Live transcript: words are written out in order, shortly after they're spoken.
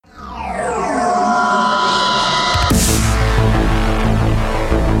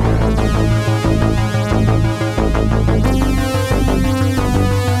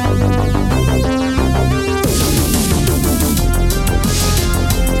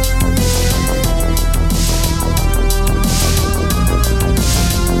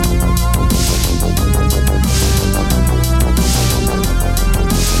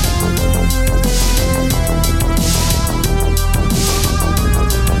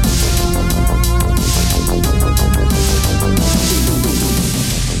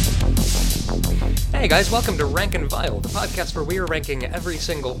Hey guys, welcome to Rank and Vile, the podcast where we are ranking every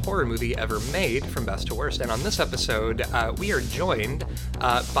single horror movie ever made from best to worst. And on this episode, we are joined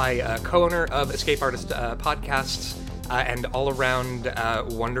by a co-owner of Escape Artist Podcasts and all-around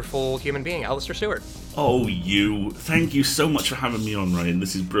wonderful human being, Alistair Stewart. Oh, thank you so much for having me on, Ryan.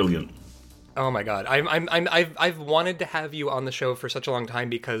 This is brilliant. Oh my god, I've wanted to have you on the show for such a long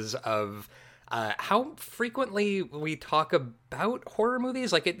time because of how frequently we talk about horror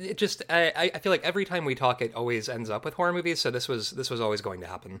movies. Like it just I feel like every time we talk, it always ends up with horror movies. So this was always going to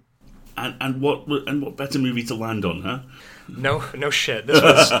happen. And what better movie to land on, huh? No shit. This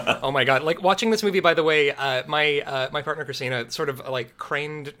was oh my god. Like watching this movie. By the way, my partner Christina sort of like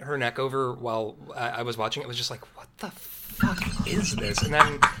craned her neck over while I was watching. It was just like, what the fuck is this?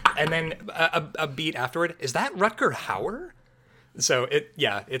 And then a beat afterward. Is that Rutger Hauer? So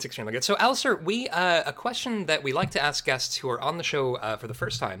it's extremely good. So Alistair, we a question that we like to ask guests who are on the show for the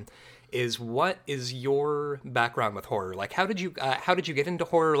first time is, what is your background with horror? Like, how did you get into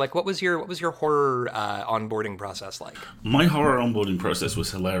horror? Like, what was your horror onboarding process like? My horror onboarding process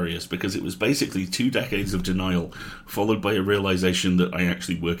was hilarious because it was basically 2 decades of denial followed by a realization that I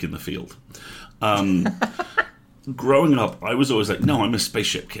actually work in the field. Growing up, I was always like, no, I'm a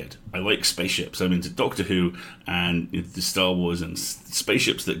spaceship kid. I like spaceships. I'm into Doctor Who and the Star Wars and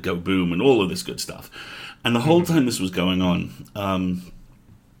spaceships that go boom and all of this good stuff. And the whole time this was going on,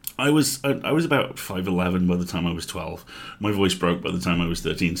 I was about 5'11" by the time I was 12. My voice broke by the time I was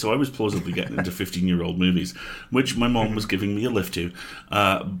 13, so I was plausibly getting into 15-year-old movies, which my mom was giving me a lift to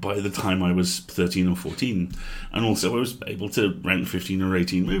by the time I was 13 or 14. And also I was able to rent 15 or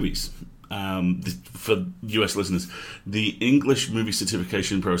 18 movies. For US listeners, the English movie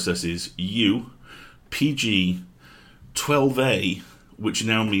certification process is U, PG, 12A, which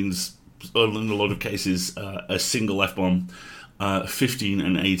now means, in a lot of cases, a single F-bomb, 15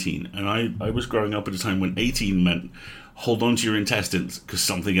 and 18. And I was growing up at a time when 18 meant hold on to your intestines because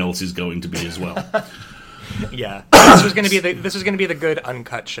something else is going to be as well. Yeah, this was going to be the good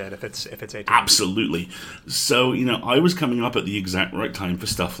uncut shit if it's 18. Absolutely. So I was coming up at the exact right time for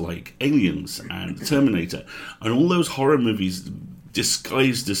stuff like Aliens and Terminator and all those horror movies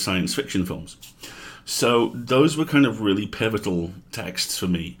disguised as science fiction films. So those were kind of really pivotal texts for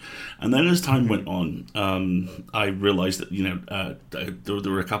me. And then as time went on, I realized that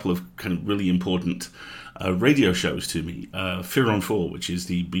there were a couple of kind of really important radio shows to me. Fear on 4, which is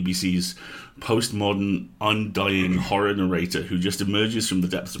the BBC's postmodern, undying horror narrator who just emerges from the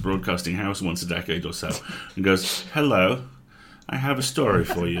depths of Broadcasting House once a decade or so and goes, "Hello, I have a story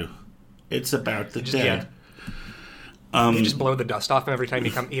for you. It's about the dead." Yeah. You just blow the dust off him every time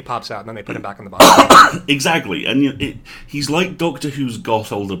he pops out, and then they put him back in the box. Exactly, and he's like Doctor Who's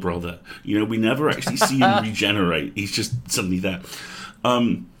goth older brother. We never actually see him regenerate. He's just suddenly there.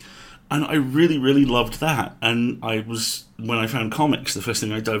 And I really, really loved that. And when I found comics, the first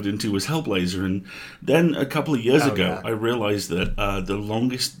thing I dived into was Hellblazer. And then a couple of years ago, I realized that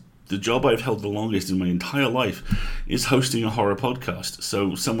the job I've held the longest in my entire life is hosting a horror podcast.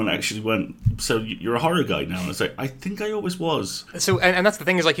 So someone actually went, "So you're a horror guy now?" And I was like, "I think I always was." So, and that's the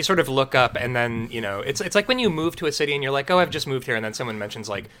thing is, like, you sort of look up and then, it's like when you move to a city and you're like, "Oh, I've just moved here." And then someone mentions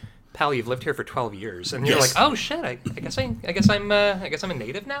like, "Pal, you've lived here for 12 years." And you're Yes. like, "Oh shit, I guess I'm a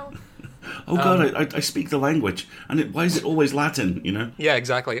native now." Oh god, I speak the language, and why is it always Latin? Yeah,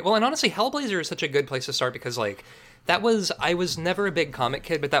 exactly. Well, and honestly, Hellblazer is such a good place to start because like I was never a big comic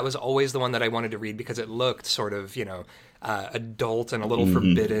kid, but that was always the one that I wanted to read because it looked sort of adult and a little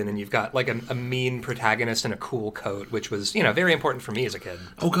forbidden, and you've got like a mean protagonist in a cool coat, which was very important for me as a kid.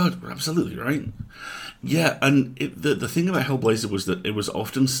 Oh god, absolutely right. Yeah, and the thing about Hellblazer was that it was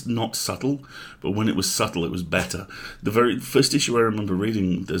often not subtle, but when it was subtle, it was better. The very first issue I remember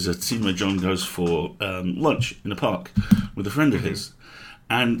reading, there's a scene where John goes for lunch in a park with a friend of his,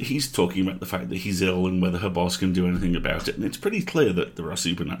 and he's talking about the fact that he's ill and whether her boss can do anything about it, and it's pretty clear that there are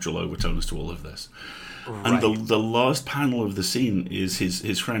supernatural overtones to all of this. Right. And the last panel of the scene is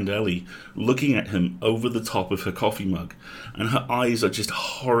his friend Ellie looking at him over the top of her coffee mug, and her eyes are just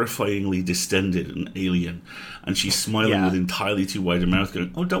horrifyingly distended and alien, and she's smiling with entirely too wide a mouth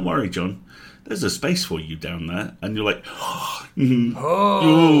going, "Oh, don't worry, John, there's a space for you down there." And you're like, oh.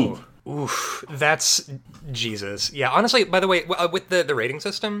 Oof, that's Jesus. Yeah, honestly, by the way, with the rating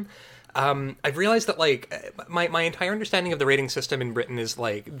system, I've realized that like my entire understanding of the rating system in Britain is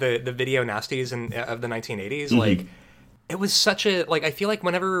like the video nasties of the 1980s. Like, it was such a like I feel like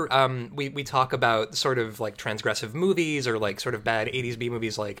whenever we talk about sort of like transgressive movies or like sort of bad 80s B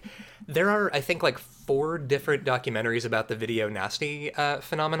movies, like there are I think like 4 different documentaries about the video nasty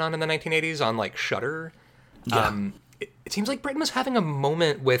phenomenon in the 1980s on like Shudder. Yeah. it seems like Britain was having a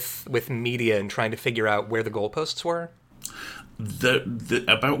moment with media and trying to figure out where the goalposts were.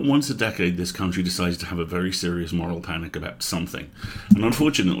 About once a decade, this country decides to have a very serious moral panic about something. And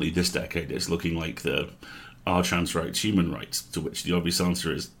unfortunately, this decade is looking like are trans rights human rights? To which the obvious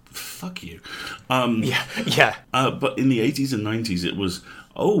answer is, fuck you. Yeah. But in the 80s and 90s, it was,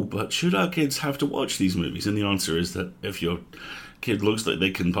 but should our kids have to watch these movies? And the answer is that if your kid looks like they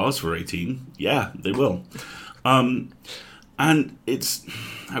can pass for 18, yeah, they will. And it's,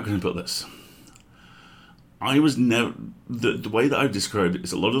 how can I put this? I was never, the way that I've described it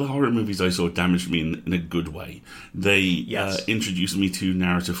is a lot of the horror movies I saw damaged me in a good way. They introduced me to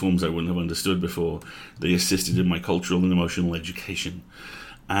narrative forms I wouldn't have understood before. They assisted in my cultural and emotional education.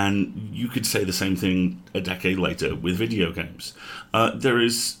 And you could say the same thing a decade later with video games.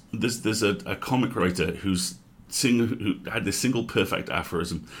 There's a comic writer who had this single perfect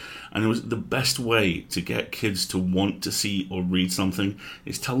aphorism, and it was the best way to get kids to want to see or read something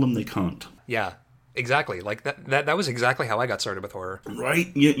is tell them they can't. Yeah. Exactly. Like that was exactly how I got started with horror.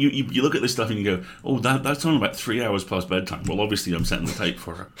 Right? You look at this stuff and you go, that's on about 3 hours past bedtime. Well, obviously I'm setting the tape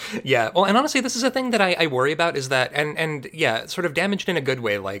for it. Yeah. Well, and honestly, this is a thing that I worry about is that, and yeah, sort of damaged in a good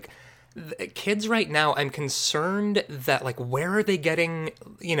way. Like, kids right now, I'm concerned that, like, where are they getting,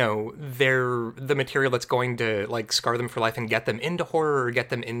 the material that's going to, like, scar them for life and get them into horror or get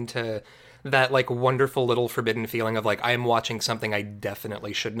them into that, like, wonderful little forbidden feeling of, like, I am watching something I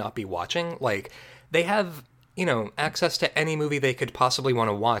definitely should not be watching. Like, they have, access to any movie they could possibly want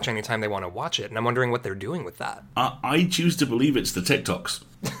to watch anytime they want to watch it, and I'm wondering what they're doing with that. I choose to believe it's the TikToks.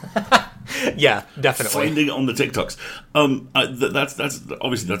 Yeah, definitely. Finding it on the TikToks. That's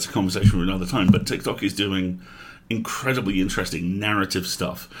obviously that's a conversation for another time, but TikTok is doing incredibly interesting narrative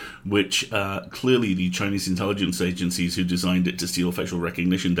stuff, which clearly the Chinese intelligence agencies who designed it to steal facial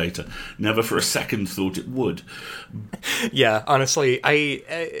recognition data never for a second thought it would. Yeah, honestly,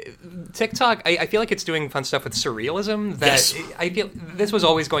 TikTok, I feel like it's doing fun stuff with surrealism that yes. I feel this was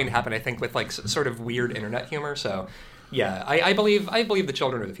always going to happen, I think, with like sort of weird internet humor, so yeah, I believe the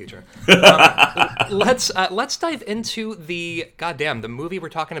children are the future. Let's dive into the movie we're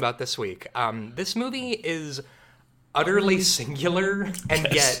talking about this week. This movie is utterly singular and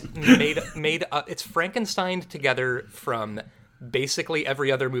yes. yet made it's Frankensteined together from basically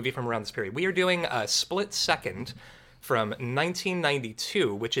every other movie from around this period. We are doing a Split Second from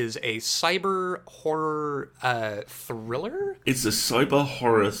 1992, which is a cyber horror thriller. It's a cyber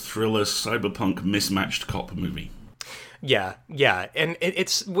horror thriller cyberpunk mismatched cop movie. Yeah, and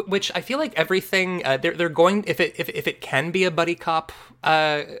it's which I feel like everything they're going if it can be a buddy cop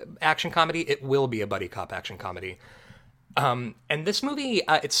action comedy, it will be a buddy cop action comedy. And this movie,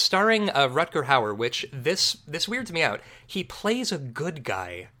 it's starring Rutger Hauer, which this weirds me out. He plays a good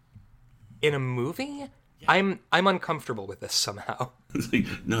guy in a movie. Yeah. I'm uncomfortable with this somehow.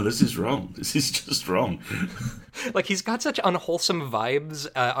 No, this is wrong. This is just wrong. Like, he's got such unwholesome vibes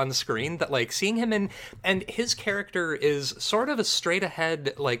on the screen that, like, seeing him and his character is sort of a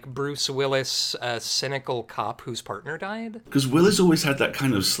straight-ahead, like, Bruce Willis, cynical cop whose partner died. Because Willis always had that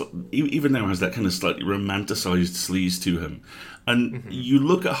kind of, even now has that kind of slightly romanticized sleaze to him. And you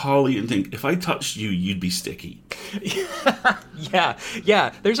look at Harley and think, if I touched you, you'd be sticky.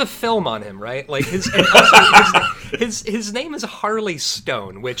 Yeah. There's a film on him, right? Like, his name is Harley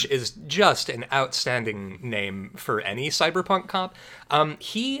Stone, which is just an outstanding name for any cyberpunk cop.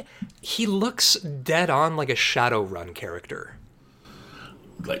 He looks dead on like a Shadowrun character.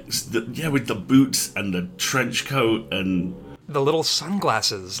 Like, with the boots and the trench coat and the little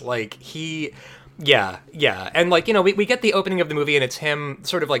sunglasses. Like, Yeah, and like, we get the opening of the movie and it's him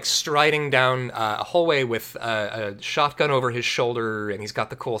sort of like striding down a hallway with a shotgun over his shoulder and he's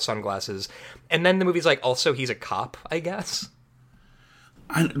got the cool sunglasses. And then the movie's like, also he's a cop, I guess.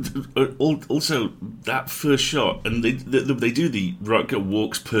 And also that first shot, and they do the Rutger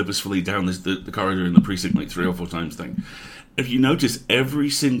walks purposefully down the corridor in the precinct like 3 or 4 times thing. If you notice, every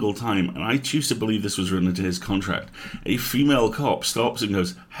single time, and I choose to believe this was written into his contract, a female cop stops and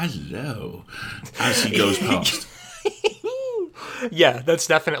goes, "Hello," as he goes past. Yeah, that's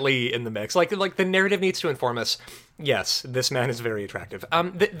definitely in the mix. Like the narrative needs to inform us. Yes, this man is very attractive.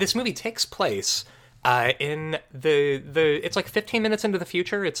 This movie takes place in it's like 15 minutes into the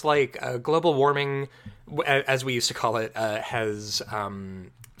future. It's like global warming, as we used to call it, has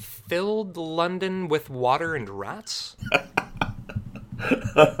filled London with water and rats.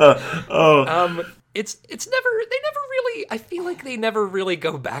 It's never really, I feel like they never really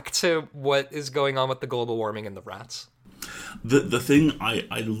go back to what is going on with the global warming and the rats. The thing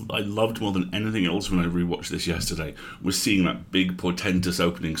I loved more than anything else when I rewatched this yesterday was seeing that big portentous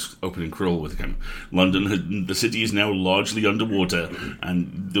opening crawl with him. The city is now largely underwater,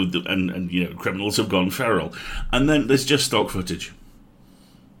 and criminals have gone feral, and then there's just stock footage.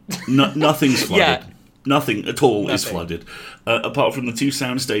 Nothing's flooded. Yeah. Nothing at all is flooded, apart from the 2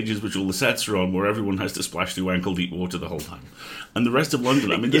 sound stages which all the sets are on, where everyone has to splash through ankle-deep water the whole time. And the rest of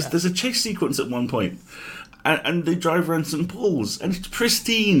London, I mean, there's a chase sequence at one point, and they drive around St. Paul's, and it's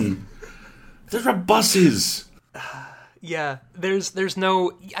pristine. There are buses. Yeah, there's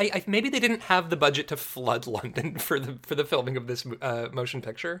no. Maybe they didn't have the budget to flood London for the filming of this motion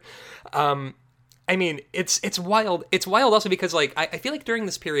picture. I mean, it's wild. It's wild also because I feel like during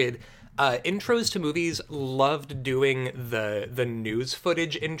this period, intros to movies loved doing the news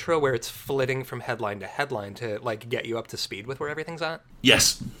footage intro where it's flitting from headline to headline to get you up to speed with where everything's at.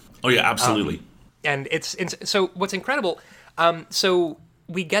 Yes. Oh yeah, absolutely. And it's so what's incredible. So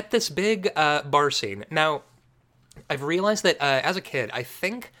we get this big bar scene. Now, I've realized that as a kid, I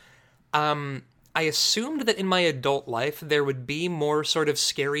think I assumed that in my adult life there would be more sort of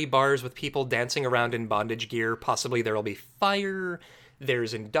scary bars with people dancing around in bondage gear. Possibly there will be fire.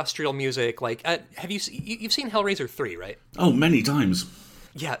 There's industrial music. You've seen Hellraiser 3, right? Oh, many times.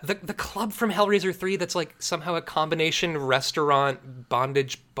 Yeah, the club from Hellraiser 3 that's somehow a combination restaurant,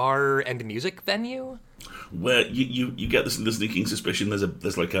 bondage bar, and music venue. Where you get the sneaking suspicion there's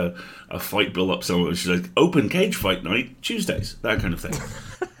a fight build up somewhere. She's like, open cage fight night Tuesdays, that kind of thing.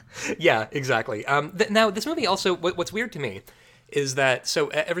 Yeah, exactly. Now this movie also, what's weird to me is that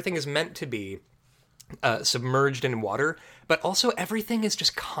everything is meant to be submerged in water, but also everything is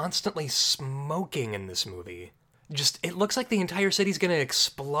just constantly smoking in this movie. It looks like the entire city's gonna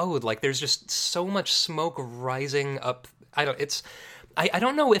explode. There's just so much smoke rising up. I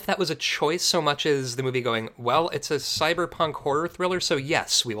don't know if that was a choice so much as the movie going, well, it's a cyberpunk horror thriller, so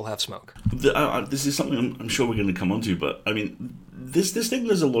yes, we will have smoke. This is something I'm sure we're going to come onto, but I mean, this thing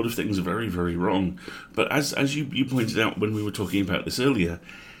does a lot of things very, very wrong. But as you pointed out when we were talking about this earlier,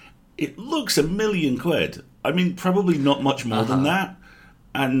 it looks £1 million. I mean, probably not much more than that.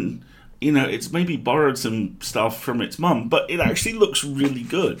 And, it's maybe borrowed some stuff from its mum, but it actually looks really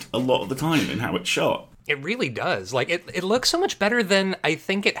good a lot of the time in how it's shot. It really does. It looks so much better than I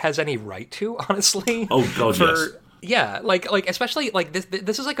think it has any right to, honestly. Oh, God, yes. Yeah, especially,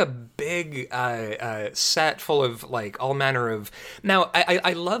 this is a big set full of, all manner of... Now,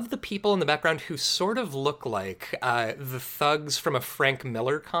 I love the people in the background who sort of look like the thugs from a Frank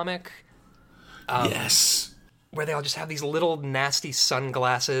Miller comic. Yes. Where they all just have these little nasty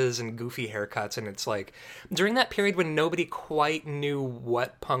sunglasses and goofy haircuts, and it's during that period when nobody quite knew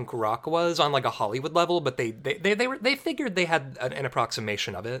what punk rock was on a Hollywood level, but they figured they had an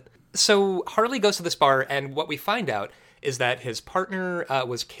approximation of it. So Harley goes to this bar, and what we find out is that his partner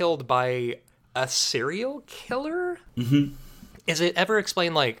was killed by a serial killer. Mm-hmm. Is it ever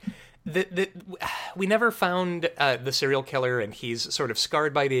explained we never found the serial killer, and he's sort of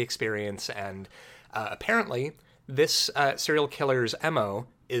scarred by the experience, and apparently this serial killer's MO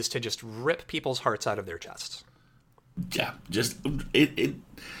is to just rip people's hearts out of their chests. Yeah, just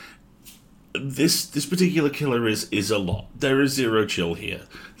this particular killer is a lot. There is zero chill here.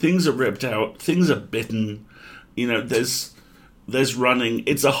 Things are ripped out. Things are bitten. There's running.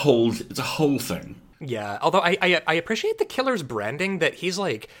 It's a whole thing. Yeah, although I appreciate the killer's branding, that he's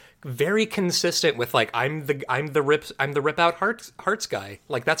very consistent with I'm the rip out hearts guy.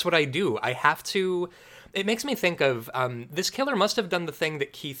 That's what I do. I have to. It makes me think of this killer must have done the thing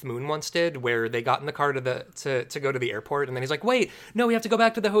that Keith Moon once did, where they got in the car to go to the airport, and then he's like, wait, no, we have to go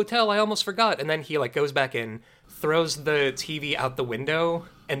back to the hotel. I almost forgot. And then he goes back in, throws the TV out the window,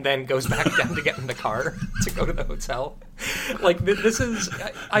 and then goes back down to get in the car to go to the hotel. This is...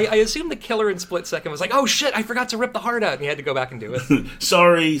 I assume the killer in split second was like, oh shit, I forgot to rip the heart out, and he had to go back and do it.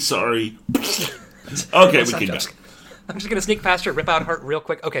 Sorry. Okay, we can go. I'm just going to sneak past her, rip out heart real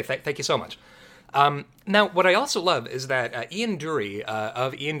quick. Okay, thank you so much. Now, what I also love is that Ian Dury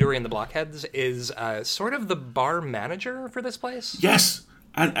of Ian Dury and the Blockheads is sort of the bar manager for this place. Yes,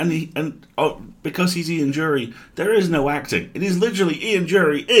 and because he's Ian Dury, there is no acting. It is literally Ian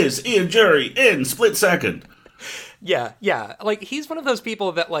Dury is Ian Dury in split second. Yeah. He's one of those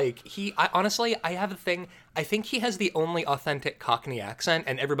people that honestly, I have a thing. I think he has the only authentic Cockney accent,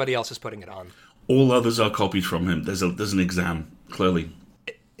 and everybody else is putting it on. All others are copied from him. There's an exam, clearly.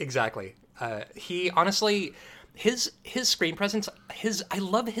 Exactly. He honestly, his screen presence, I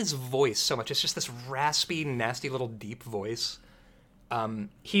love his voice so much. It's just this raspy, nasty little deep voice.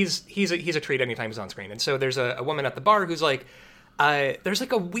 He's a treat anytime he's on screen. And so there's a woman at the bar who's like, there's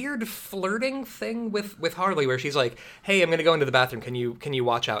like a weird flirting thing with Harley where she's like, "Hey, I'm gonna go into the bathroom. Can you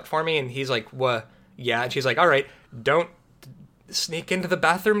watch out for me?" And he's like, "What? Yeah." And she's like, "All right, don't sneak into the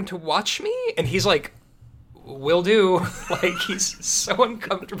bathroom to watch me." And he's like, "Will do." Like, he's so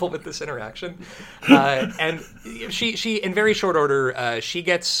uncomfortable with this interaction. And she in very short order, she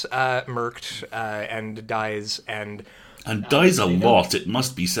gets murked and dies, and dies a lot, it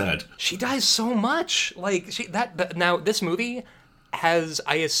must be said. she dies so much. Like, now this movie has,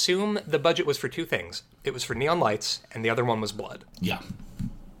 I assume the budget was for two things. It was for neon lights, and the other one was blood. Yeah.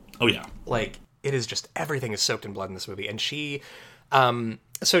 Oh, yeah. Like, it is just, everything is soaked in blood in this movie. And she,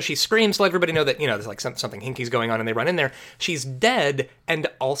 so she screams to let everybody know that, there's like something hinky's going on, and they run in there. She's dead, and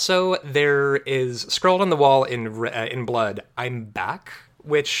also there is scrawled on the wall in blood, "I'm back,"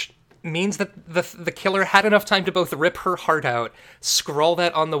 which means that the killer had enough time to both rip her heart out, scrawl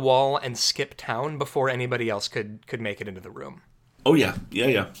that on the wall, and skip town before anybody else could make it into the room. Oh, yeah.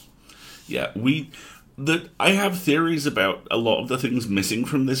 Yeah. I have theories about a lot of the things missing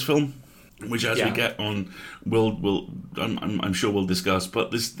from this film, which as we get on, I'm sure we'll discuss. But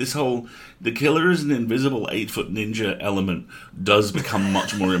this whole, the killer is an invisible 8-foot ninja element does become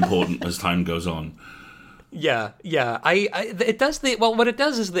much more important as time goes on. Yeah. It does what it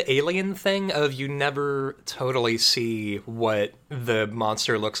does is the alien thing of you never totally see what the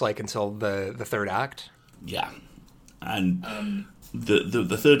monster looks like until the third act. Yeah. And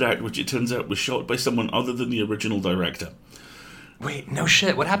the third act, which it turns out was shot by someone other than the original director. Wait, no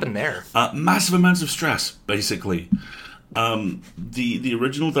shit. What happened there? Massive amounts of stress, basically. The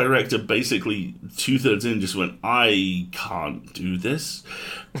original director basically 2/3 in just went, "I can't do this,"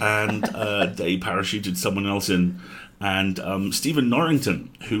 and they parachuted someone else in. And Stephen Norrington,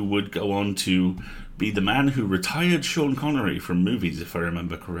 who would go on to be the man who retired Sean Connery from movies, if I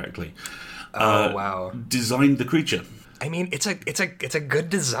remember correctly. Wow! Designed the creature. I mean, it's a good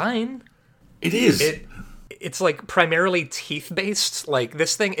design. It is. It's like primarily teeth based. Like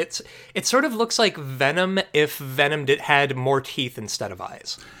this thing, it sort of looks like Venom if Venom had more teeth instead of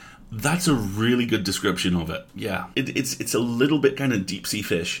eyes. That's a really good description of it. Yeah, it's a little bit kind of deep sea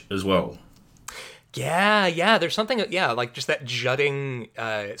fish as well. Yeah. There's something. Yeah, like just that jutting,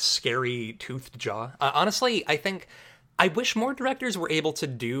 scary toothed jaw. Honestly, I wish more directors were able to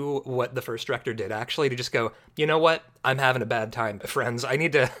do what the first director did, actually, to just go, "You know what? I'm having a bad time, friends. I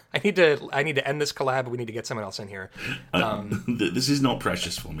need to end this collab. We need to get someone else in here." This is not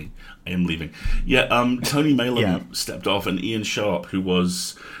precious for me. I am leaving. Yeah, Tony Maylam stepped off, and Ian Sharp, who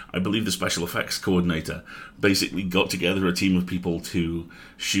was, I believe, the special effects coordinator, basically got together a team of people to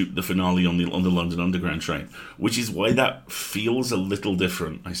shoot the finale on the London Underground train, which is why that feels a little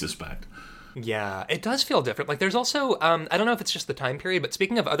different, I suspect. Yeah, it does feel different. Like, there's also, I don't know if it's just the time period, but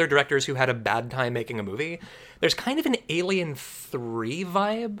speaking of other directors who had a bad time making a movie, there's kind of an Alien 3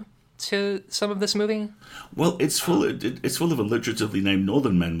 vibe to some of this movie. Well, it's full of alliteratively named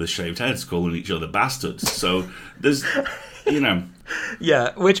northern men with shaved heads calling each other bastards. So there's,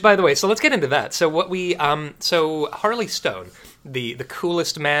 Yeah, which, by the way, so let's get into that. So so Harley Stone, the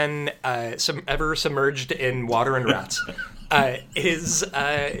coolest man ever submerged in water and rats. He's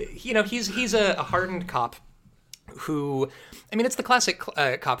a hardened cop who, I mean, it's the classic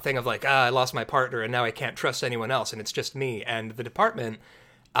cop thing of like, I lost my partner and now I can't trust anyone else and it's just me. And the department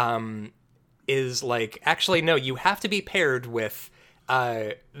is like, actually, no, you have to be paired with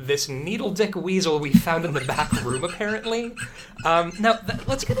this needle dick weasel we found in the back room, apparently. Now,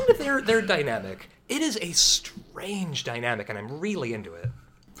 let's get into their dynamic. It is a strange dynamic and I'm really into it.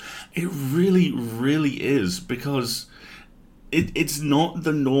 It really, really is, because it's not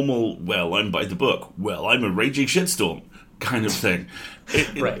the normal, well, I'm by the book, well, I'm a raging shitstorm kind of thing.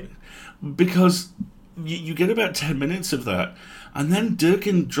 Right. Because you get about 10 minutes of that, and then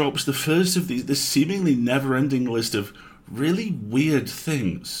Durkin drops the first of this seemingly never-ending list of really weird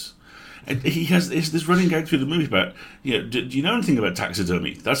things. And he has this running gag through the movie about, do you know anything about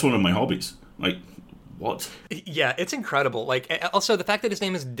taxidermy? That's one of my hobbies. Like, what? Yeah, it's incredible. Like, also the fact that his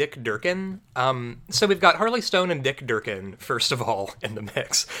name is Dick Durkin. So we've got Harley Stone and Dick Durkin, first of all, in the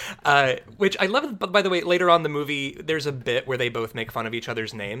mix. Which I love. But by the way, later on in the movie, there's a bit where they both make fun of each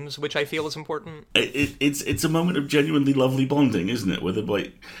other's names, which I feel is important. It's a moment of genuinely lovely bonding, isn't it? Where they're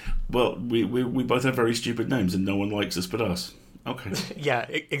like, well, we both have very stupid names, and no one likes us but us. Okay. Yeah,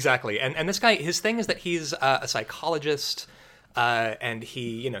 exactly. And this guy, his thing is that he's a psychologist. And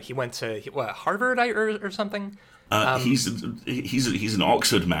he went to Harvard or something. He's an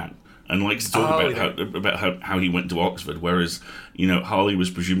Oxford man and likes to talk about how he went to Oxford, whereas Harley was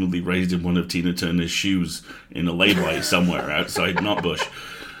presumably raised in one of Tina Turner's shoes in a lay-by somewhere outside Nutbush.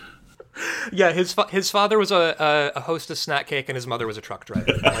 Yeah, his father was a hostess snack cake, and his mother was a truck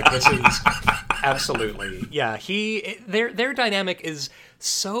driver. Like, this is absolutely, yeah. Their dynamic is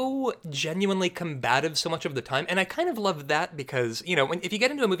so genuinely combative so much of the time, and I kind of love that because if you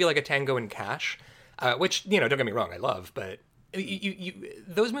get into a movie like A Tango and Cash, which don't get me wrong, I love, but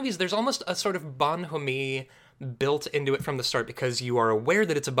those movies, there's almost a sort of bonhomie built into it from the start because you are aware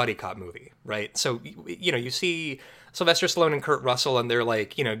that it's a buddy cop movie, right? So you see Sylvester Stallone and Kurt Russell, and they're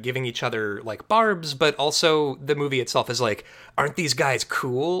like, giving each other like barbs, but also the movie itself is like, aren't these guys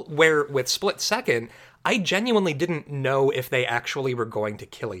cool? Where with Split Second, I genuinely didn't know if they actually were going to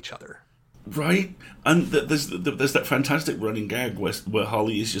kill each other. Right, and there's that fantastic running gag where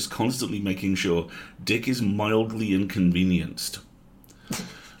Harley is just constantly making sure Dick is mildly inconvenienced.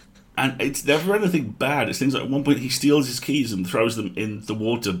 And it's never anything bad. It's things like at one point he steals his keys and throws them in the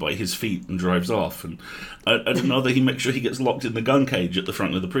water by his feet and drives off. And at another, he makes sure he gets locked in the gun cage at the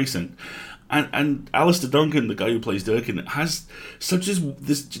front of the precinct. And Alistair Duncan, the guy who plays Durkin, has such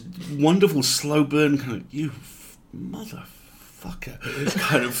this wonderful slow burn kind of, you motherfucker,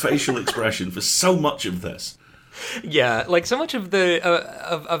 kind of facial expression for so much of this. Yeah, like so much of the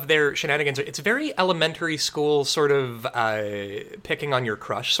of their shenanigans, it's very elementary school sort of picking on your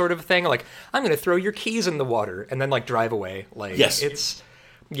crush sort of thing. Like, I'm going to throw your keys in the water and then like drive away. Like, yes,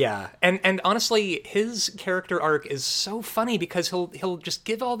 yeah, and honestly, his character arc is so funny because he'll just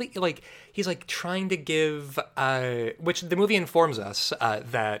give all the he's like trying to give which the movie informs us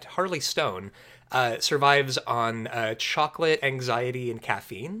that Harley Stone survives on chocolate, anxiety, and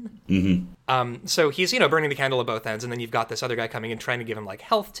caffeine. Mm-hmm. So he's, burning the candle at both ends, and then you've got this other guy coming in trying to give him like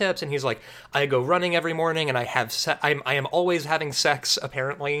health tips, and he's like, I go running every morning, and I am always having sex,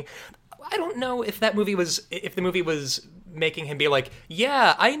 apparently. I don't know if the movie was making him be like,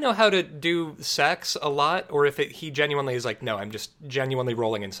 yeah, I know how to do sex a lot, or if he genuinely is like, no, I'm just genuinely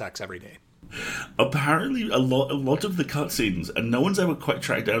rolling in sex every day. Apparently, a lot of the cutscenes, and no one's ever quite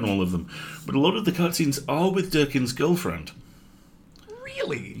tracked down all of them, but a lot of the cutscenes are with Durkin's girlfriend.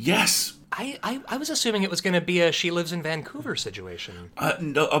 Really? Yes. I was assuming it was going to be a She Lives in Vancouver situation.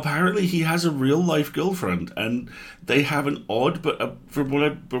 No, apparently he has a real-life girlfriend, and they have an odd, but from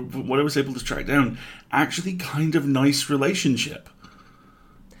what I was able to track down, actually kind of nice relationship.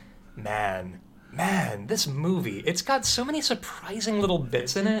 Man, this movie, it's got so many surprising little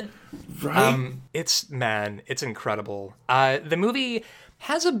bits in it. Right? It's incredible. The movie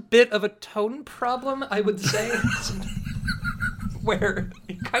has a bit of a tone problem, I would say, where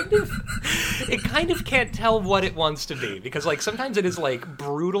it kind of can't tell what it wants to be, because like sometimes it is like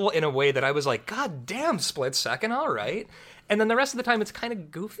brutal in a way that I was like, God damn, Split Second, all right. And then the rest of the time it's kind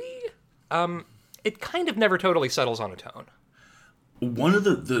of goofy. It kind of never totally settles on a tone. One of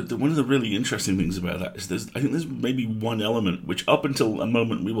the really interesting things about that is I think there's maybe one element which, up until a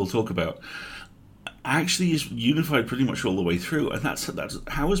moment we will talk about, actually is unified pretty much all the way through, and that's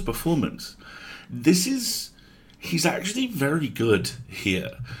Howard's performance. He's actually very good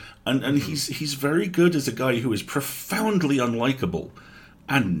here, and he's very good as a guy who is profoundly unlikable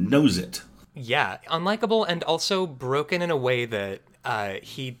and knows it. Yeah, unlikable and also broken in a way that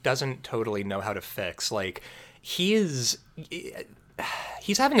he doesn't totally know how to fix. Like, he's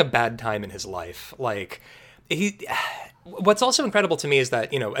having a bad time in his life. Like, what's also incredible to me is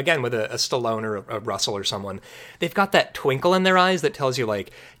that, again, with a Stallone or a Russell or someone, they've got that twinkle in their eyes that tells you, like,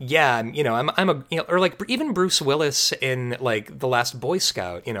 yeah, I'm a, or like even Bruce Willis in like The Last Boy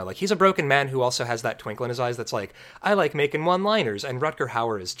Scout, like he's a broken man who also has that twinkle in his eyes that's like, I like making one-liners, and Rutger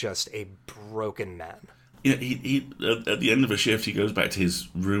Hauer is just a broken man. He at the end of a shift, he goes back to his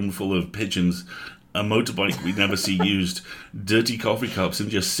room full of pigeons, a motorbike we never see used, dirty coffee cups, and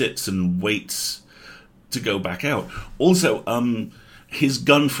just sits and waits to go back out. Also, his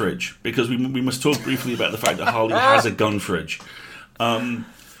gun fridge, because we must talk briefly about the fact that Harley has a gun fridge. You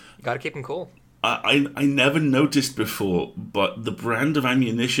gotta keep him cool. I never noticed before, but the brand of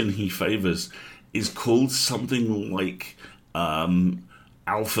ammunition he favors is called something like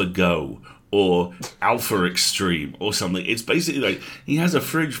Alpha Go or Alpha Extreme or something. It's basically like he has a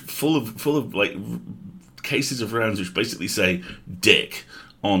fridge full of like cases of rounds which basically say "Dick"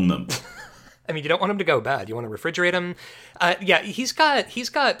 on them. I mean, you don't want him to go bad. You want to refrigerate him. Yeah, he's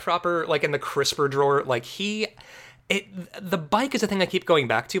got proper, like, in the crisper drawer. Like, the bike is a thing I keep going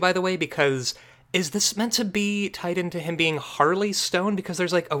back to, by the way, because is this meant to be tied into him being Harley Stone? Because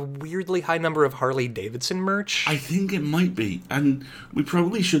there's like a weirdly high number of Harley Davidson merch. I think it might be, and we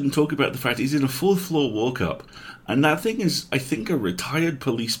probably shouldn't talk about the fact he's in a 4th floor walk-up, and that thing is, I think, a retired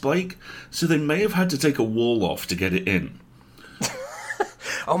police bike, so they may have had to take a wall off to get it in.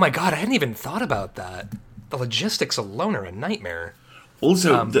 Oh my god, I hadn't even thought about that. The logistics alone are a nightmare.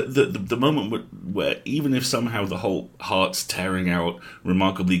 Also, the moment where even if somehow the whole heart's tearing out,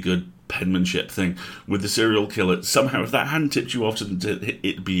 remarkably good penmanship thing with the serial killer, somehow if that hadn't tipped you off to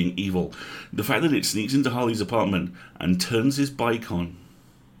it being evil, the fact that it sneaks into Harley's apartment and turns his bike on,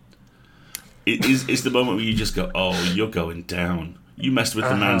 it's the moment where you just go, oh, you're going down. You messed with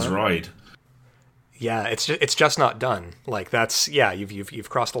the man's ride. Yeah, it's just not done. Like that's you've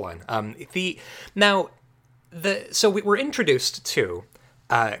crossed the line. So we're introduced to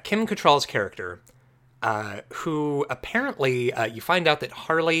Kim Cattrall's character, who apparently you find out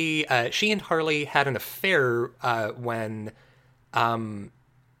that she and Harley had an affair when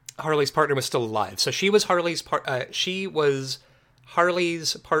Harley's partner was still alive. So she was Harley's partner's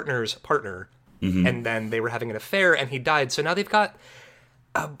partner, and then they were having an affair, and he died. So now they've got.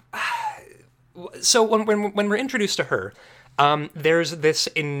 So when we're introduced to her, there's this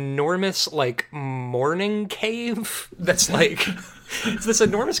enormous like mourning cave that's like it's this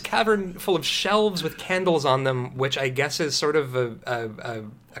enormous cavern full of shelves with candles on them, which I guess is sort of a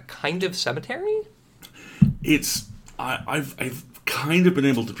kind of cemetery. I've kind of been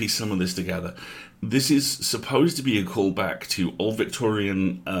able to piece some of this together. This is supposed to be a callback to old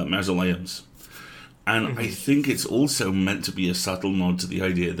Victorian mausoleums. And I think it's also meant to be a subtle nod to the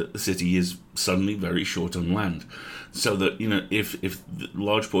idea that the city is suddenly very short on land. So that, if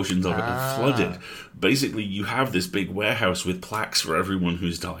large portions of it are flooded, basically you have this big warehouse with plaques for everyone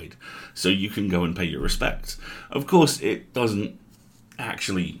who's died. So you can go and pay your respects. Of course, it doesn't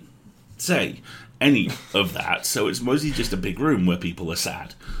actually say any of that. So it's mostly just a big room where people are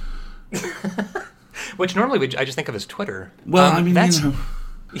sad. Which normally I just think of as Twitter. Well, that's...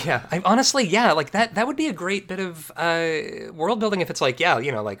 Yeah, honestly, like that would be a great bit of world building if it's like,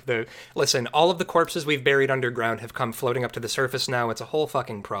 listen, all of the corpses we've buried underground have come floating up to the surface now. It's a whole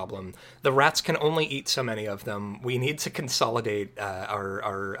fucking problem. The rats can only eat so many of them. We need to consolidate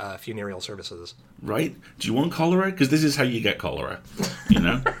our funereal services. Right? Do you want cholera? Because this is how you get cholera,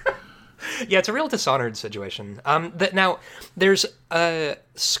 Yeah, it's a real Dishonored situation. Now, there's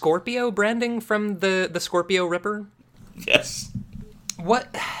Scorpio branding from the Scorpio Ripper. Yes.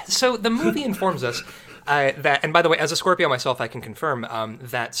 What? So the movie informs us that, and by the way, as a Scorpio myself, I can confirm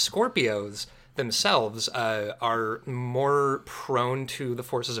that Scorpios themselves are more prone to the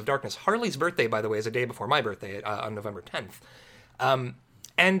forces of darkness. Harley's birthday, by the way, is a day before my birthday on November 10th.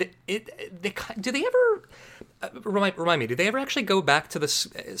 And do they ever remind me? Do they ever actually go back to the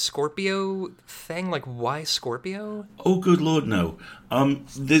Scorpio thing? Like, why Scorpio? Oh, good Lord, no.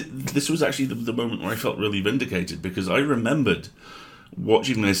 This was actually the moment where I felt really vindicated, because I remembered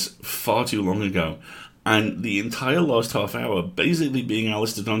watching this far too long ago, and the entire last half hour basically being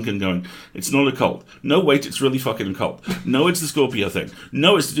Alistair Duncan going, it's not a cult. No, wait, it's really fucking a cult. No, it's the Scorpio thing.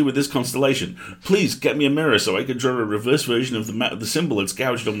 No, it's to do with this constellation. Please get me a mirror so I can draw a reverse version of the symbol it's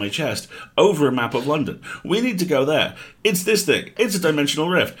gouged on my chest over a map of London. We need to go there. It's this thing. It's a dimensional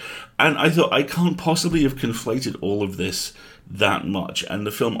rift. And I thought, I can't possibly have conflated all of this that much, and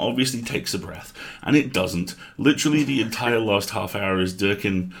the film obviously takes a breath, and it doesn't. Literally the entire last half hour is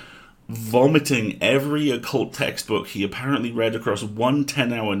Durkin vomiting every occult textbook he apparently read across one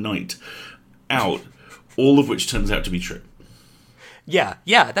 10-hour night out, all of which turns out to be true. Yeah,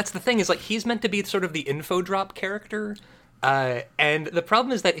 that's the thing, is like he's meant to be sort of the info drop character, and the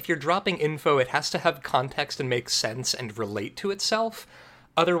problem is that if you're dropping info, it has to have context and make sense and relate to itself.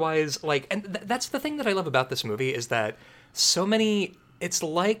 Otherwise, and that's the thing that I love about this movie, is that it's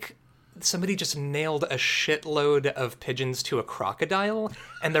like somebody just nailed a shitload of pigeons to a crocodile,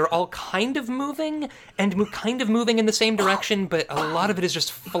 and they're all kind of moving in the same direction, but a lot of it is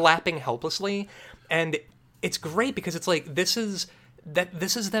just flapping helplessly. And it's great because it's like, this is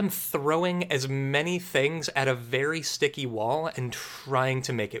them throwing as many things at a very sticky wall and trying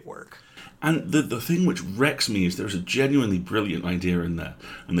to make it work. And the thing which wrecks me is there's a genuinely brilliant idea in there,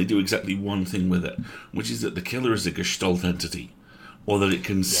 and they do exactly one thing with it, which is that the killer is a Gestalt entity, or that it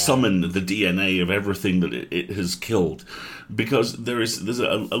can summon the DNA of everything that it has killed. Because there's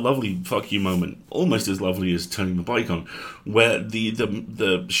a lovely fuck you moment, almost as lovely as turning the bike on, where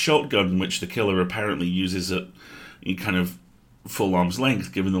the shotgun which the killer apparently uses at kind of full arm's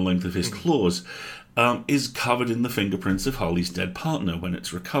length, given the length of his claws, is covered in the fingerprints of Harley's dead partner when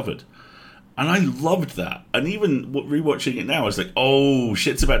it's recovered. And I loved that. And even rewatching it now, I was like, oh,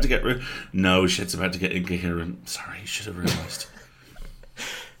 shit's about to get... No, shit's about to get incoherent. Sorry, should have realised.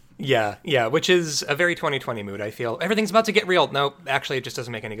 Yeah, which is a very 2020 mood, I feel. Everything's about to get real. No, actually, it just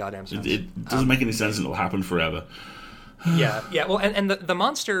doesn't make any goddamn sense. It doesn't make any sense, and it'll happen forever. Yeah. Well, and the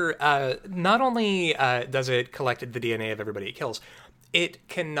monster, not only does it collect the DNA of everybody it kills, it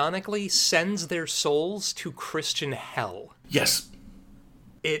canonically sends their souls to Christian hell. Yes.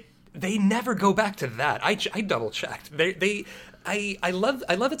 they never go back to that. I double checked. I love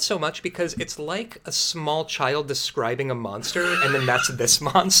it so much because it's like a small child describing a monster, and then that's this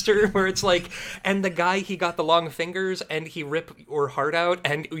monster, where it's like, and the guy, he got the long fingers and he rip your heart out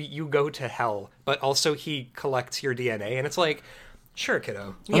and you go to hell, but also he collects your DNA, and it's like, sure,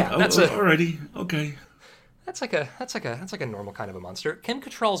 kiddo, yeah, alrighty, okay. That's like a normal kind of a monster. Kim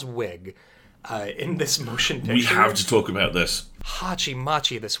Cattrall's wig in this motion picture. We have to talk about this. Hachi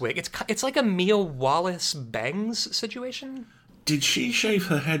Machi, this wig. It's like a Mia Wallace Bangs situation. Did she shave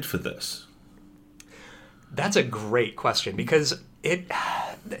her head for this? That's a great question, because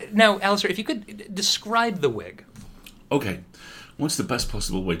now, Alistair, if you could describe the wig. Okay, what's the best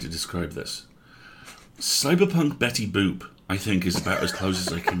possible way to describe this? Cyberpunk Betty Boop, I think, is about as close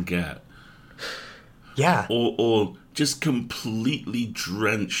as I can get. Yeah. Or just completely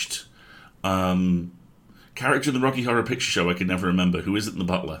drenched character in the Rocky Horror Picture Show I can never remember. Who isn't the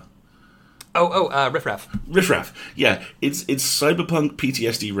butler? Riff Raff. Riff Raff. Yeah, it's cyberpunk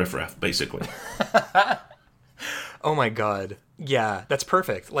PTSD Riff Raff, basically. Oh my god. Yeah, that's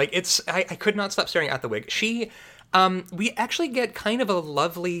perfect. Like, I could not stop staring at the wig. We actually get kind of a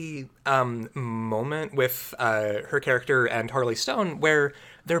lovely moment with her character and Harley Stone, where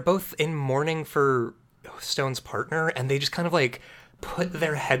they're both in mourning for Stone's partner, and they just kind of like put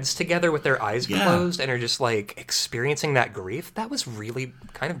their heads together with their eyes closed and are just like experiencing that grief. That was really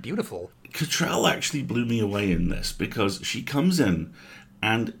kind of beautiful. Cattrall actually blew me away in this, because she comes in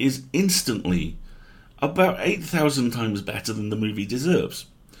and is instantly about 8,000 times better than the movie deserves.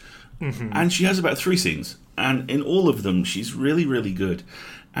 Mm-hmm. And she has about 3 scenes, and in all of them she's really, really good.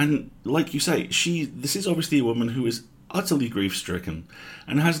 And like you say, this is obviously a woman who is utterly grief-stricken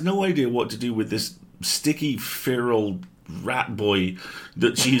and has no idea what to do with this sticky, feral rat boy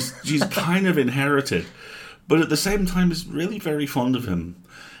that she's kind of inherited, but at the same time is really very fond of him.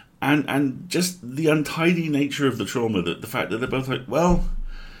 And just the untidy nature of the trauma, the fact that they're both like, well,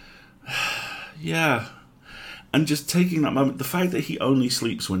 yeah. And just taking that moment, the fact that he only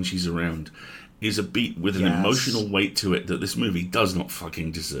sleeps when she's around is a beat with an emotional weight to it that this movie does not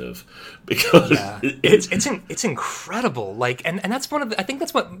fucking deserve. Because it's incredible. Like, and that's I think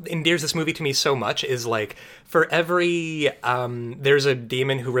that's what endears this movie to me so much, is like, for every there's a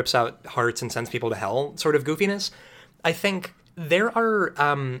demon who rips out hearts and sends people to hell sort of goofiness, I think there are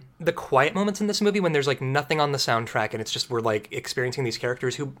the quiet moments in this movie when there's like nothing on the soundtrack, and it's just we're like experiencing these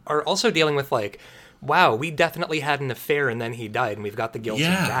characters who are also dealing with like, wow, we definitely had an affair and then he died, and we've got the guilt of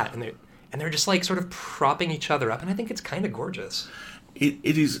that, and they're just like sort of propping each other up, and I think it's kind of gorgeous.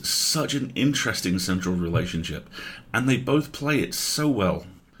 It is such an interesting central relationship, and they both play it so well.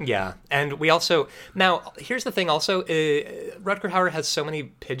 Yeah, and we also... Now, here's the thing also. Rutger Hauer has so many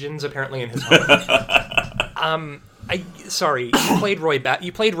pigeons, apparently, in his home. Sorry, you played Roy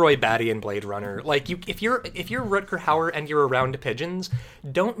Batty in Blade Runner. Like, if you're Rutger Hauer and you're around pigeons,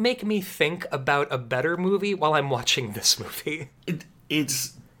 don't make me think about a better movie while I'm watching this movie. It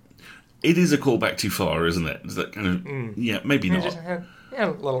is a callback too far, isn't it? Is that kind of... Yeah, maybe not. Yeah,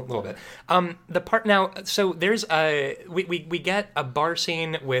 a little bit. The part now, so there's we get a bar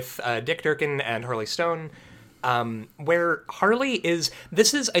scene with Dick Durkin and Harley Stone, where Harley is...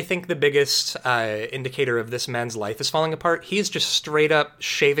 This is, I think, the biggest indicator of this man's life is falling apart. He's just straight up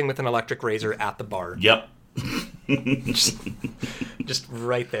shaving with an electric razor at the bar. Yep. just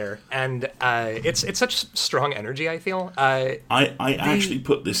right there, and it's such strong energy, I feel. I actually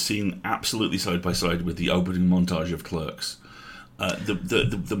put this scene absolutely side by side with the opening montage of Clerks.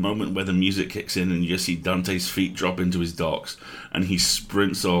 The moment where the music kicks in and you just see Dante's feet drop into his docks and he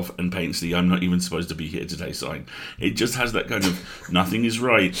sprints off and paints the "I'm not even supposed to be here today" sign. It just has that kind of nothing is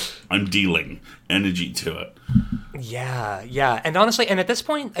right, I'm dealing energy to it. Yeah. And honestly, and at this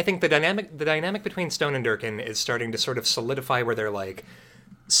point, I think the dynamic between Stone and Durkin is starting to sort of solidify, where they're like,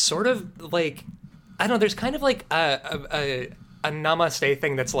 sort of like, I don't know, there's kind of like a namaste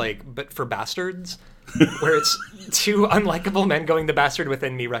thing that's like, but for bastards. Where it's two unlikable men going, the bastard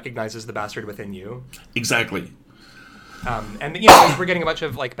within me recognizes the bastard within you. Exactly. And you know, we're getting a bunch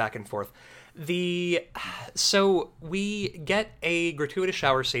of like back and forth. So we get a gratuitous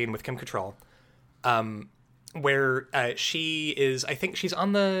shower scene with Kim Cattrall, where she is. I think she's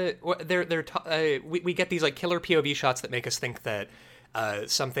on the. We get these like killer POV shots that make us think that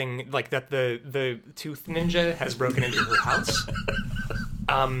something like that the tooth ninja has broken into her house.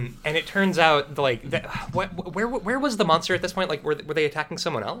 And it turns out, like, where was the monster at this point? Like, were they attacking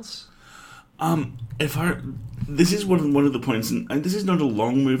someone else? This is one of the points, and this is not a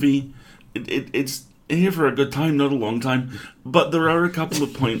long movie. It's here for a good time, not a long time. But there are a couple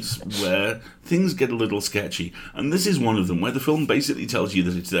of points where things get a little sketchy. And this is one of them, where the film basically tells you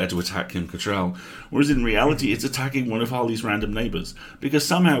that it's there to attack Kim Cattrall, whereas in reality it's attacking one of Harley's random neighbours, because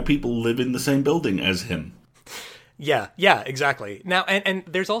somehow people live in the same building as him. Yeah, exactly. Now, and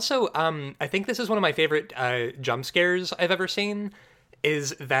there's also, I think this is one of my favorite jump scares I've ever seen,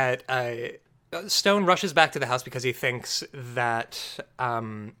 is that Stone rushes back to the house because he thinks that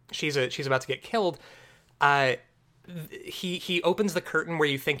she's about to get killed. He opens the curtain where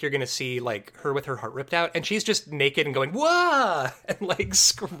you think you're going to see like her with her heart ripped out, and she's just naked and going "Wah!" and like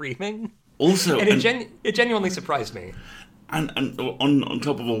screaming. Also, and it genuinely surprised me. And on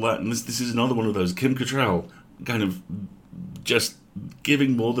top of all that, and this is another one of those, Kim Cattrall kind of just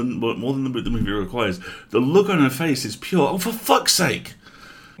giving more than the movie requires. The look on her face is pure. Oh, for fuck's sake!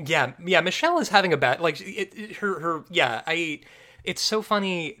 Yeah. Michelle is having a bad It's so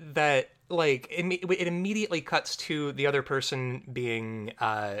funny that like it immediately cuts to the other person being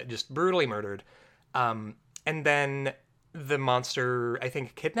just brutally murdered, and then the monster I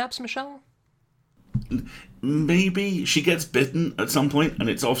think kidnaps Michelle. Maybe she gets bitten at some point and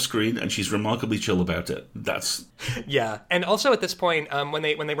it's off screen and she's remarkably chill about it. That's and also at this point when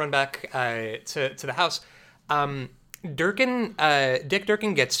they run back to the house, Dick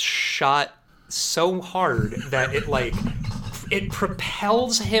Durkin gets shot so hard that it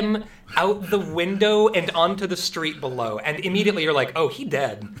propels him out the window and onto the street below, and immediately you're like, oh, he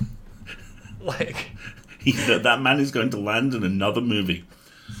dead. Like that man is going to land in another movie.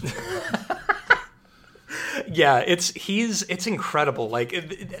 Yeah, it's incredible. Like,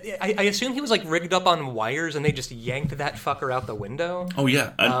 I assume he was like rigged up on wires, and they just yanked that fucker out the window. Oh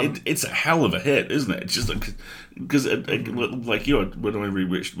yeah, and it's a hell of a hit, isn't it? It's just because like you, when we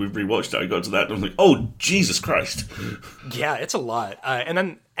rewatched it, I got to that, and I was like, oh Jesus Christ! Yeah, it's a lot.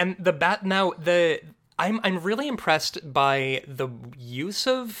 I'm really impressed by the use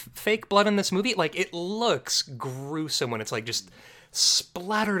of fake blood in this movie. Like, it looks gruesome when it's like just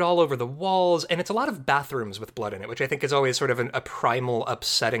splattered all over the walls, and it's a lot of bathrooms with blood in it, which I think is always sort of a primal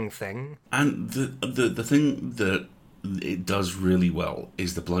upsetting thing. And the thing that it does really well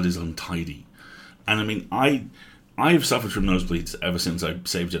is the blood is untidy. And I mean, I've suffered from nosebleeds ever since I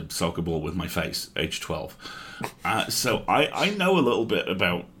saved a soccer ball with my face, age 12. So I know a little bit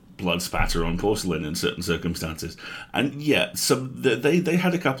about blood spatter on porcelain in certain circumstances. And yeah, so they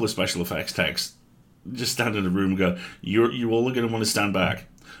had a couple of special effects techs just stand in a room and go, you all are going to want to stand back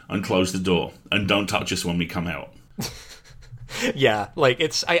and close the door and don't touch us when we come out. Yeah, like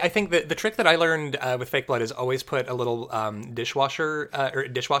I think that the trick that I learned with fake blood is always put a little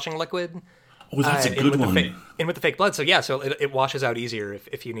dishwashing liquid. Oh, that's a good one. In with the fake blood. So yeah, so it washes out easier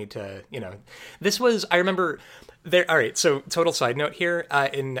if you need to, This was, I remember there. All right, so total side note here,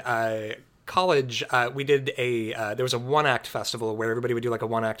 in college, we did there was a one-act festival where everybody would do like a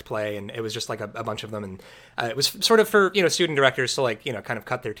one-act play, and it was just like a bunch of them, and it was sort of for student directors to like kind of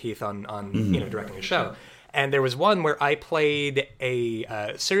cut their teeth on directing a show. And there was one where I played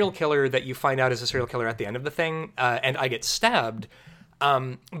a serial killer that you find out is a serial killer at the end of the thing, and I get stabbed.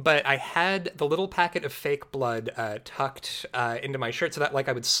 But I had the little packet of fake blood tucked into my shirt so that like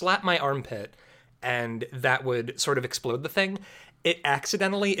I would slap my armpit and that would sort of explode the thing. It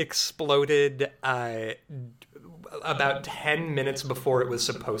accidentally exploded about 10 minutes before it was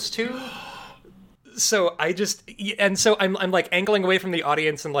supposed to. So I'm like angling away from the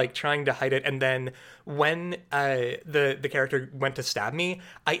audience and like trying to hide it. And then when the character went to stab me,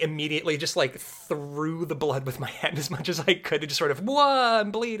 I immediately just like threw the blood with my hand as much as I could. And just sort of, whoa,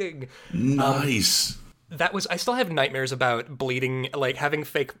 I'm bleeding. Nice. I still have nightmares about bleeding, like having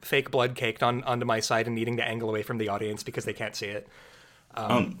fake blood caked onto my side and needing to angle away from the audience because they can't see it.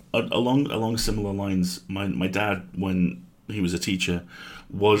 Along similar lines, my dad, when he was a teacher,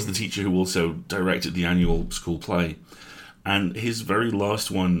 was the teacher who also directed the annual school play. And his very last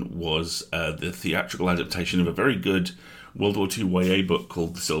one was the theatrical adaptation of a very good World War II YA book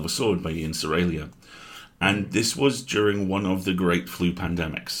called The Silver Sword by Ian Seralia. And this was during one of the great flu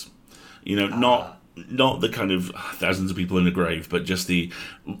pandemics. Not the kind of thousands of people in a grave, but just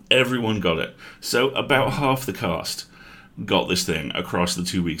everyone got it. So about half the cast got this thing across the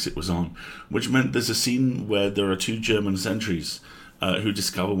 2 weeks it was on, which meant there's a scene where there are two German sentries who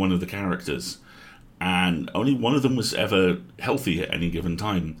discover one of the characters, and only one of them was ever healthy at any given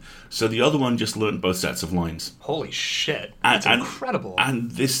time. So the other one just learned both sets of lines. Holy shit. That's incredible.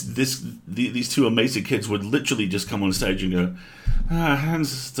 And these two amazing kids would literally just come on stage and go,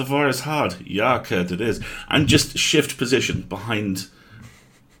 Hans, the war is hard. Yeah, Kurt, it is. And just shift position behind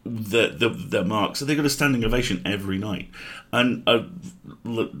their mark. So they got a standing ovation every night. And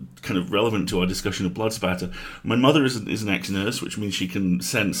kind of relevant to our discussion of blood spatter, my mother is an ex-nurse, which means she can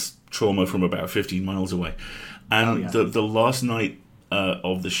sense trauma from about 15 miles away. And the last night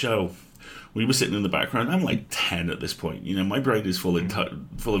of the show, we were sitting in the background. I'm like 10 at this point. You know, my brain is full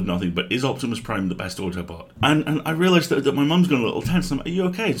of nothing. But is Optimus Prime the best Autobot? And I realised that my mum's going a little tense. I'm like, are you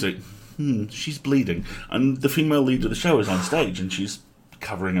okay? It's like, she's bleeding. And the female lead of the show is on stage, and she's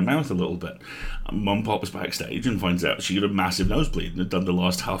covering her mouth a little bit. And Mum pops backstage and finds out she got a massive nosebleed and had done the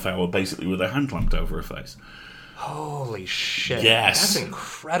last half hour basically with her hand clamped over her face. Holy shit! Yes, that's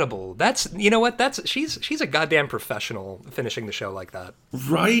incredible. That's, you know what? That's she's a goddamn professional finishing the show like that.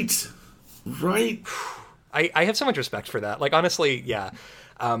 Right. I have so much respect for that. Like, honestly, yeah.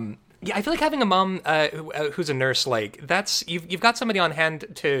 Yeah, I feel like having a mom who's a nurse, like, that's you've got somebody on hand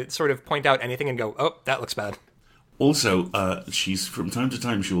to sort of point out anything and go, oh, that looks bad. Also, she's, from time to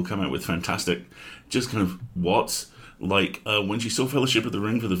time, she will come out with fantastic, just kind of what's. Like, when she saw Fellowship of the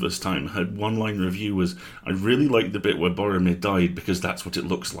Ring for the first time, her one-line review was, I really like the bit where Boromir died because that's what it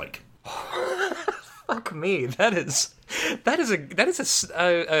looks like. Fuck me, that is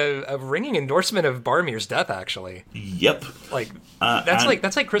a ringing endorsement of Boromir's death, actually. Yep. Like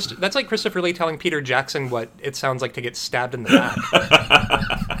that's like Christopher Lee telling Peter Jackson what it sounds like to get stabbed in the back.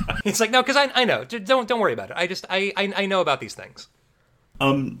 It's like, no, because I know. Don't worry about it. I know about these things.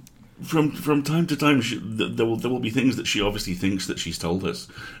 From time to time, there will be things that she obviously thinks that she's told us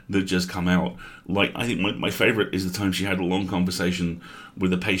that just come out. Like, I think my favourite is the time she had a long conversation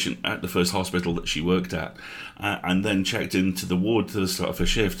with a patient at the first hospital that she worked at, and then checked into the ward to the start of her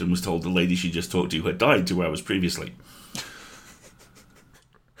shift and was told the lady she just talked to had died 2 hours previously.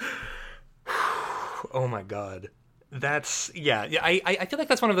 Oh my god. That's, yeah, I feel like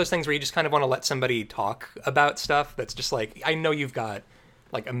that's one of those things where you just kind of want to let somebody talk about stuff that's just like, I know you've got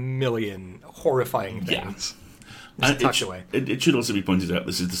like a million horrifying things. Just tucked away. It should also be pointed out,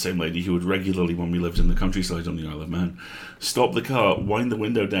 this is the same lady who would regularly, when we lived in the countryside on the Isle of Man, stop the car, wind the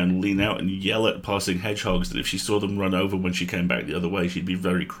window down, lean out and yell at passing hedgehogs that if she saw them run over when she came back the other way, she'd be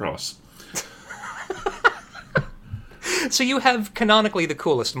very cross. So you have canonically the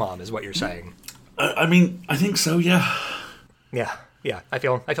coolest mom, is what you're saying? I mean, I think so, yeah. Yeah. I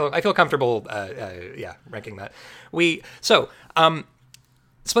feel comfortable, ranking that.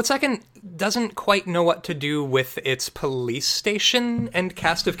 Split Second doesn't quite know what to do with its police station and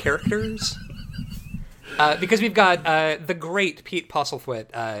cast of characters. Because we've got the great Pete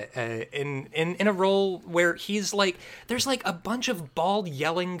Postlethwaite in a role where he's like, there's like a bunch of bald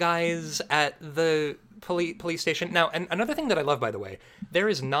yelling guys at the police station. Now, and another thing that I love, by the way, there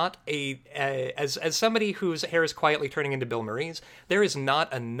is not as somebody whose hair is quietly turning into Bill Murray's, there is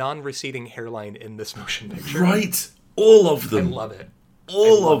not a non-receding hairline in this motion picture. Right, all of them. I love it.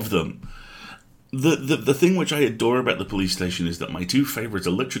 All of them. The thing which I adore about the police station is that my two favourite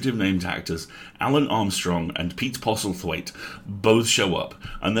alliterative named actors, Alan Armstrong and Pete Postlethwaite, both show up,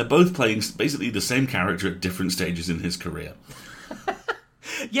 and they're both playing basically the same character at different stages in his career.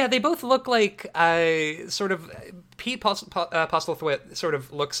 Yeah, they both look like sort of Pete Postlethwaite sort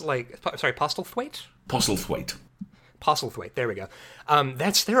of looks like, sorry, Postlethwaite? Postlethwaite, there we go.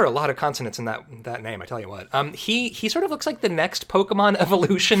 There are a lot of consonants in that name, I tell you what. He sort of looks like the next Pokemon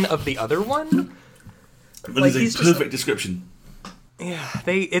evolution of the other one. That is a perfect description.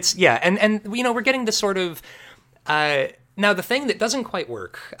 Yeah, and you know, we're getting this sort of now the thing that doesn't quite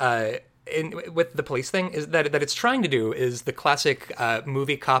work with the police thing is that it's trying to do is the classic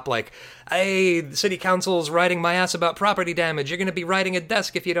movie cop, like, hey, the city council's riding my ass about property damage, you're going to be riding a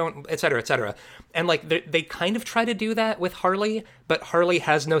desk if you don't, etc., etc. And like they kind of try to do that with Harley, but Harley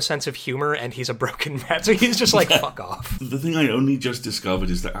has no sense of humor and he's a broken man, so he's just like, fuck off. The thing I only just discovered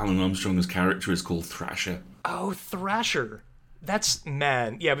is that Alan Armstrong's character is called Thrasher. Oh, Thrasher. That's,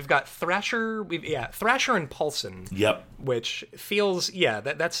 man, yeah, we've got Thrasher, Thrasher and Paulson. Yep. Which feels,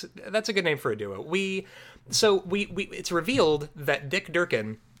 that's a good name for a duo. It's revealed that Dick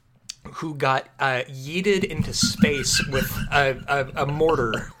Durkin, who got yeeted into space with a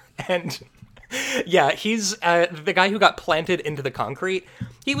mortar, and yeah, he's the guy who got planted into the concrete.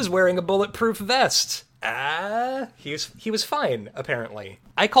 He was wearing a bulletproof vest. He was fine, apparently.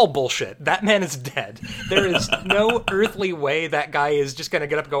 I call bullshit. That man is dead. There is no earthly way that guy is just gonna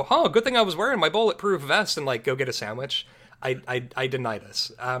get up and go, oh, good thing I was wearing my bulletproof vest, and like go get a sandwich. I deny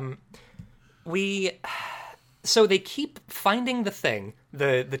this. So they keep finding the thing,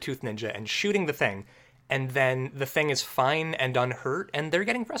 the Tooth Ninja, and shooting the thing, and then the thing is fine and unhurt, and they're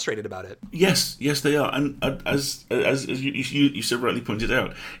getting frustrated about it. Yes, they are. And as you so rightly pointed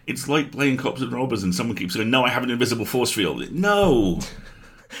out, it's like playing cops and robbers, and someone keeps saying, no, I have an invisible force field. No!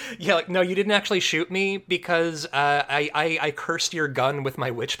 Yeah, like, no, you didn't actually shoot me because I cursed your gun with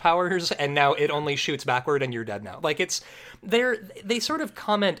my witch powers, and now it only shoots backward, and you're dead now. Like, they sort of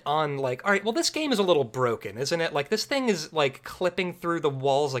comment on, like, all right, well, this game is a little broken, isn't it? Like, this thing is, like, clipping through the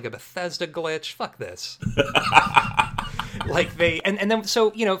walls like a Bethesda glitch. Fuck this. Like, and then,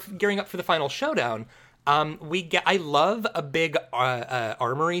 so, gearing up for the final showdown, I love a big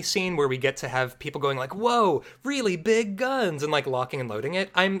armory scene where we get to have people going like, whoa, really big guns, and like locking and loading it.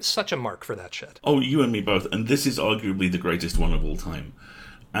 I'm such a mark for that shit. Oh, you and me both. And this is arguably the greatest one of all time.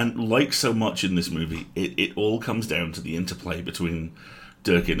 And like so much in this movie, it all comes down to the interplay between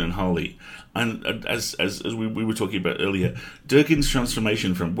Durkin and Harley. And as we were talking about earlier, Durkin's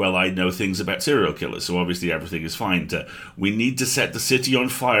transformation from, well, I know things about serial killers, so obviously everything is fine, to, we need to set the city on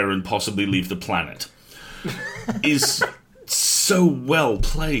fire and possibly leave the planet, is so well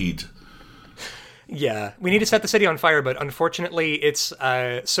played. Yeah, we need to set the city on fire, but unfortunately it's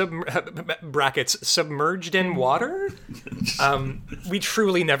brackets submerged in water. We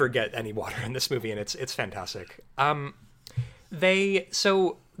truly never get any water in this movie, and it's fantastic. Where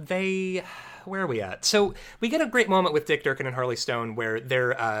are we at? So we get a great moment with Dick Durkin and Harley Stone where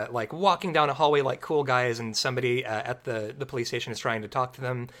they're like walking down a hallway like cool guys, and somebody at the police station is trying to talk to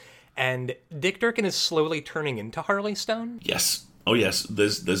them. And Dick Durkin is slowly turning into Harley Stone. Yes. Oh, yes.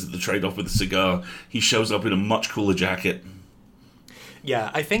 There's the trade-off with the cigar. He shows up in a much cooler jacket.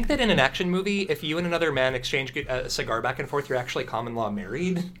 Yeah, I think that in an action movie, if you and another man exchange a cigar back and forth, you're actually common law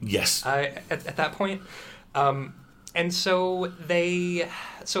married. Yes. At that point. And so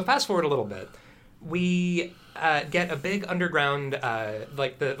fast forward a little bit. We get a big underground,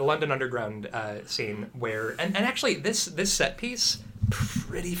 like the London Underground scene where... And actually, this set piece...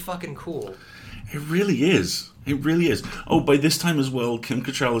 pretty fucking cool. It really is. It really is. Oh, by this time as well, Kim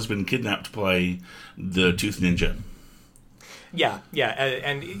Cattrall has been kidnapped by the Tooth Ninja. Yeah,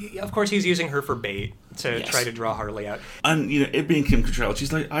 and of course he's using her for bait to try to draw Harley out. And, it being Kim Cattrall,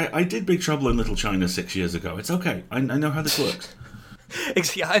 she's like, I did Big Trouble in Little China 6 years ago. It's okay. I know how this works.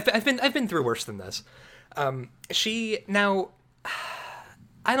 Yeah, I've been through worse than this.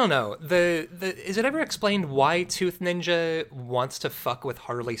 I don't know. Is it ever explained why Tooth Ninja wants to fuck with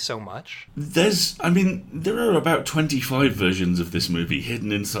Harley so much? There are about 25 versions of this movie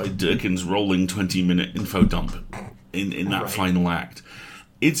hidden inside Durkin's rolling 20-minute info dump in that final act.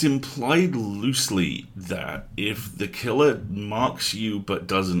 It's implied loosely that if the killer marks you but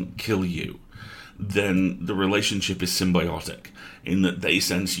doesn't kill you, then the relationship is symbiotic, in that they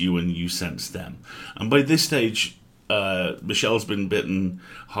sense you and you sense them. And by this stage... Michelle's been bitten.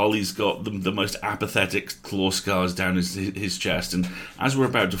 Harley's got the most apathetic claw scars down his chest, and as we're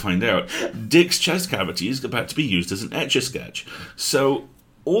about to find out, Dick's chest cavity is about to be used as an Etch-a-Sketch. So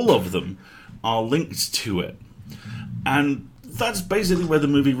all of them are linked to it, and that's basically where the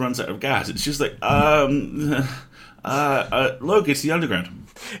movie runs out of gas. It's just like, look, it's the underground.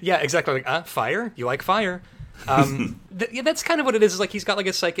 Yeah, exactly. Like, fire? You like fire? That's kind of what it is. Like, he's got like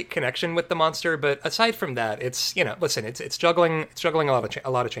a psychic connection with the monster, but aside from that, it's it's juggling a lot of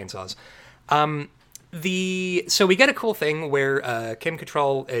chainsaws. So we get a cool thing where Kim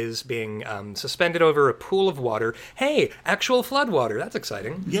Cattrall is being suspended over a pool of water. Hey, actual flood water. That's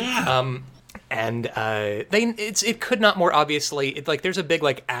exciting. Yeah. And it could not more obviously, there's a big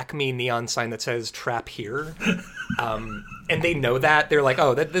like Acme neon sign that says "Trap Here," and they know that. They're like,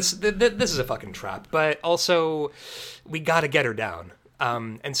 oh, this is a fucking trap. But also, we got to get her down.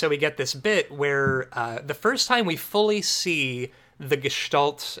 And so we get this bit where the first time we fully see the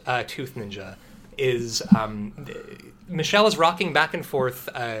Gestalt Tooth Ninja is Michelle is rocking back and forth,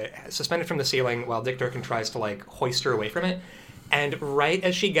 suspended from the ceiling, while Dick Durkin tries to like hoist her away from it. And right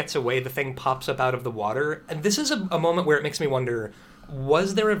as she gets away, the thing pops up out of the water. And this is a moment where it makes me wonder,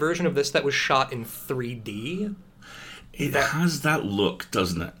 was there a version of this that was shot in 3D? It has that look,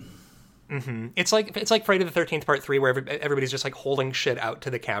 doesn't it? Mm-hmm. It's like Friday the 13th Part 3, where everybody's just like holding shit out to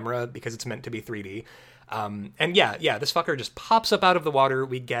the camera because it's meant to be 3D. And yeah, this fucker just pops up out of the water.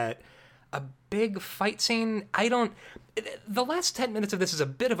 We get a big fight scene. The last 10 minutes of this is a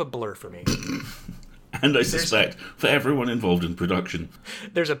bit of a blur for me. And I suspect for everyone involved in production.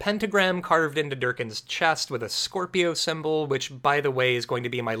 There's a pentagram carved into Durkin's chest with a Scorpio symbol, which, by the way, is going to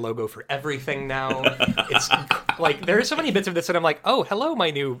be my logo for everything now. It's like, there are so many bits of this that I'm like, oh, hello, my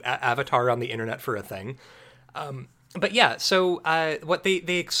new avatar on the internet for a thing. But yeah, so what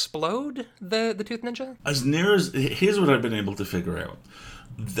they explode the Tooth Ninja? Here's what I've been able to figure out.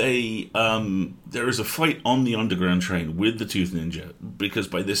 There is a fight on the underground train with the Tooth Ninja, because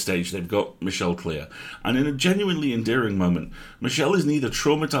by this stage they've got Michelle clear. And in a genuinely endearing moment, Michelle is neither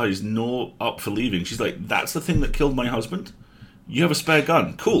traumatized nor up for leaving. She's like, that's the thing that killed my husband? You have a spare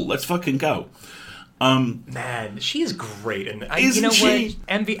gun. Cool, let's fucking go. Man, she's great, and Isn't she?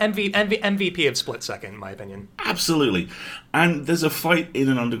 What? MVP of Split Second, in my opinion. Absolutely. And there's a fight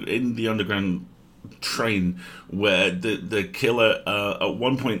in the underground train where the killer at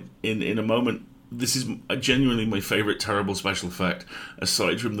one point in a moment, this is genuinely my favorite terrible special effect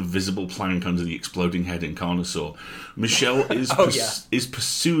aside from the visible plank under the exploding head in Carnosaur. Michelle is is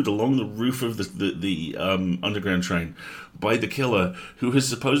pursued along the roof of the underground train by the killer, who has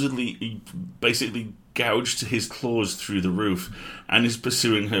supposedly basically gouged his claws through the roof and is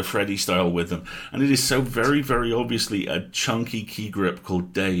pursuing her Freddy style with them. And it is so very, very obviously a chunky key grip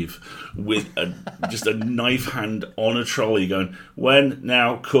called Dave with just a knife hand on a trolley going, when,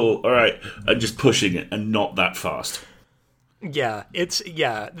 now, cool, all right, and just pushing it, and not that fast. Yeah,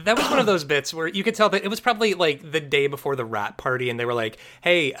 that was one of those bits where you could tell that it was probably like the day before the rat party, and they were like,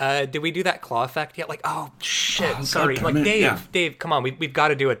 "Hey, did we do that claw effect yet?" Like, "Oh shit, sorry." Like, Dave, come on, we've got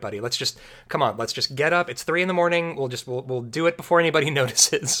to do it, buddy. Let's just get up. It's 3 a.m. We'll do it before anybody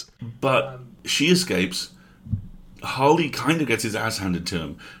notices. But she escapes. Harley kind of gets his ass handed to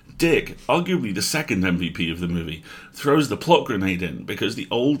him. Dick, arguably the second MVP of the movie, throws the plot grenade in because the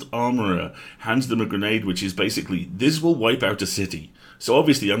old armorer hands them a grenade which is basically, this will wipe out a city. So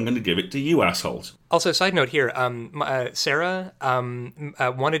obviously I'm going to give it to you assholes. Also, side note here, Sarah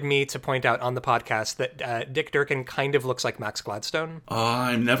wanted me to point out on the podcast that Dick Durkin kind of looks like Max Gladstone.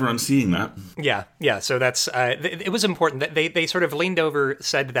 I'm never unseeing that. Yeah. So that's it was important that they sort of leaned over,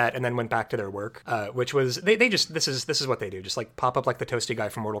 said that, and then went back to their work, which was they just this is what they do, just like pop up like the toasty guy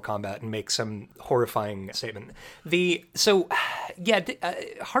from Mortal Kombat and make some horrifying statement.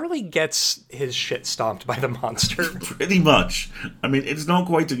 Harley gets his shit stomped by the monster. Pretty much. I mean, it's not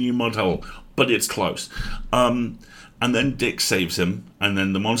quite a new mud hole, but it's close. And then Dick saves him, and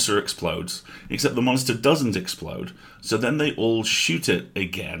then the monster explodes, except the monster doesn't explode. So then they all shoot it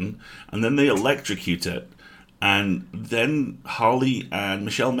again, and then they electrocute it, and then Harley and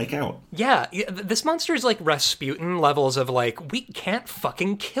Michelle make out. Yeah, this monster is like Rasputin levels of like, we can't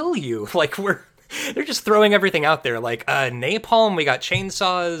fucking kill you. Like, they're just throwing everything out there, like napalm. We got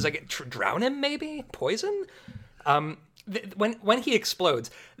chainsaws. I get drown him, maybe poison. When he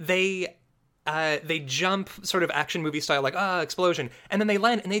explodes, they jump sort of action movie style, like explosion, and then they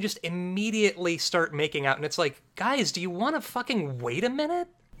land and they just immediately start making out, and it's like, guys, do you want to fucking wait a minute?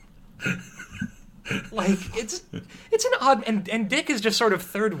 Like, it's an odd, and Dick is just sort of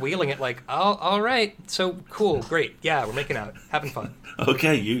third wheeling it, like, all right, so cool, great, yeah, we're making out, having fun.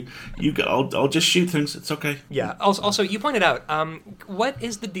 Okay, you go. I'll just shoot things. It's okay. Yeah. Also, you pointed out, what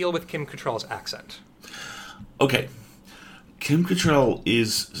is the deal with Kim Cattrall's accent? Okay, Kim Cattrall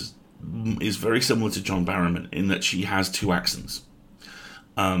is very similar to John Barrowman in that she has two accents.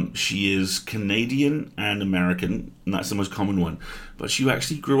 She is Canadian and American, and that's the most common one. But she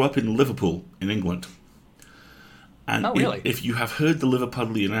actually grew up in Liverpool, in England. And really? If you have heard the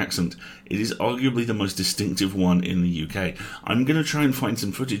Liverpudlian accent, it is arguably the most distinctive one in the UK. I'm going to try and find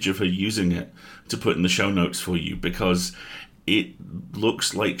some footage of her using it to put in the show notes for you, because it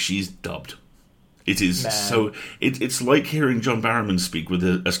looks like she's dubbed. It is so. It's like hearing John Barrowman speak with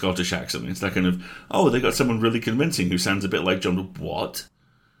a Scottish accent. It's that kind of, oh, they got someone really convincing who sounds a bit like John. What?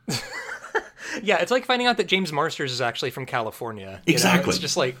 Yeah, it's like finding out that James Marsters is actually from California. Exactly. It's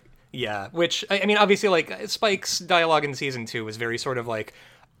just like, yeah. Which, I mean, obviously, like Spike's dialogue in season 2 was very sort of like,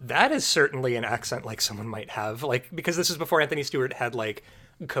 that is certainly an accent like someone might have, like, because this is before Anthony Stewart had like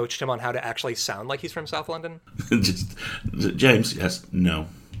coached him on how to actually sound like he's from South London. Just James, yes, no,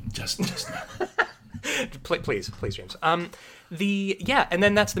 just no. Please, James. And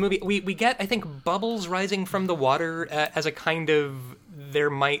then that's the movie. We get, I think, bubbles rising from the water as a kind of, there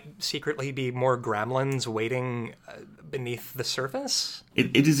might secretly be more gremlins waiting beneath the surface.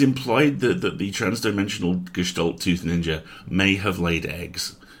 It is implied that the transdimensional Gestalt Tooth Ninja may have laid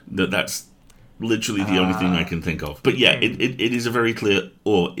eggs. That's literally the only thing I can think of. But yeah, it is a very clear,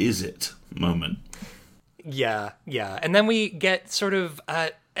 or is it, moment. Yeah. And then we get sort of...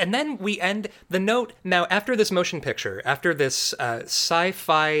 and then we end the note. Now, after this motion picture, after this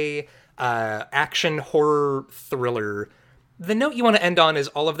sci-fi action horror thriller, the note you want to end on is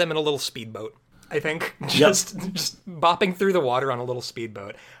all of them in a little speedboat, I think. Just bopping through the water on a little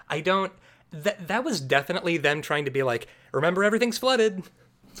speedboat. That was definitely them trying to be like, remember, everything's flooded.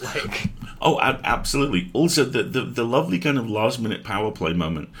 Like, oh, absolutely. Also, the lovely kind of last-minute power play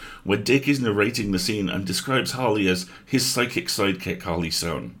moment where Dick is narrating the scene and describes Harley as his psychic sidekick, Harley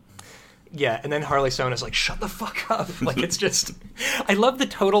Stone. Yeah, and then Harley Stone is like, shut the fuck up. Like, it's just... I love the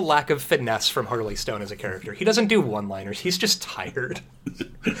total lack of finesse from Harley Stone as a character. He doesn't do one-liners. He's just tired.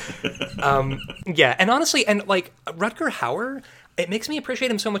 Yeah, and honestly, and, like, Rutger Hauer, it makes me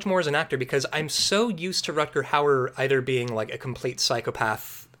appreciate him so much more as an actor because I'm so used to Rutger Hauer either being, like, a complete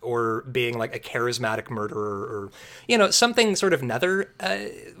psychopath or being, like, a charismatic murderer or, you know, something sort of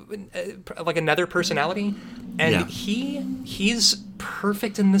like another personality. And he's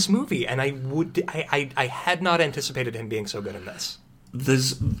perfect in this movie, and I had not anticipated him being so good in this.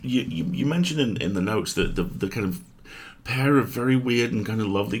 There's you mentioned in the notes that the kind of pair of very weird and kind of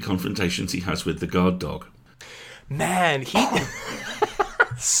lovely confrontations he has with the guard dog. Man, he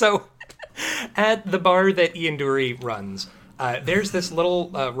so at the bar that Ian Dury runs, there's this little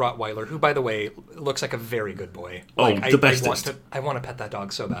Rottweiler who, by the way, looks like a very good boy. Like, the bestest. I want to pet that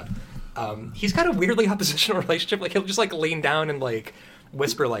dog so bad. He's got a weirdly oppositional relationship. Like, he'll just, like, lean down and, like,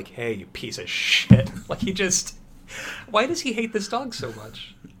 whisper, like, hey, you piece of shit. Like, he just... Why does he hate this dog so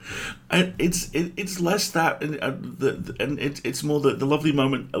much? And it's less that, and it's more the lovely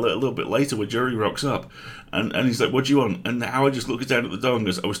moment a little bit later where Jerry rocks up, and he's like, what do you want? And Howard just looks down at the dog and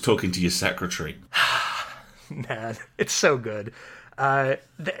goes, I was talking to your secretary. Man, it's so good.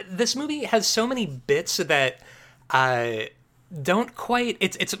 This movie has so many bits that don't quite...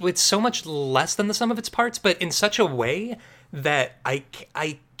 It's so much less than the sum of its parts, but in such a way that I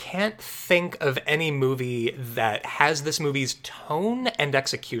can't think of any movie that has this movie's tone and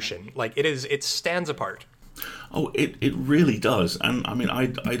execution. Like, it stands apart. Oh, it really does. And I mean,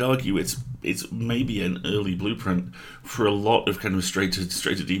 I'd argue it's maybe an early blueprint for a lot of kind of straight to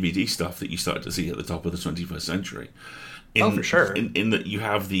DVD stuff that you started to see at the top of the 21st century. For sure. In that you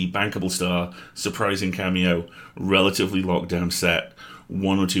have the bankable star, surprising cameo, relatively locked down set,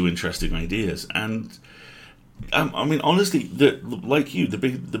 one or two interesting ideas, and I mean, honestly, like you, the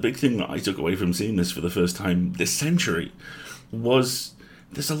big thing that I took away from seeing this for the first time this century was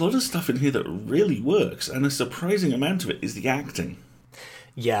there's a lot of stuff in here that really works, and a surprising amount of it is the acting.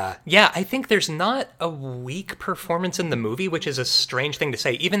 Yeah, I think there's not a weak performance in the movie, which is a strange thing to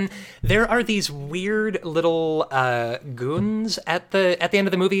say. Even there are these weird little goons at the end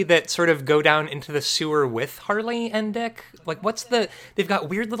of the movie that sort of go down into the sewer with Harley and Dick. Like, they've got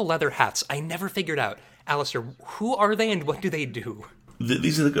weird little leather hats. I never figured out. Alistair, who are they and what do they do?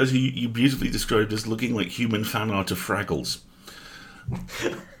 These are the guys who you beautifully described as looking like human fan art of Fraggles.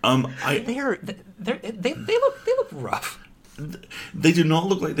 They look rough. They do not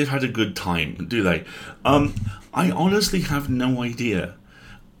look like they've had a good time, do they? I honestly have no idea.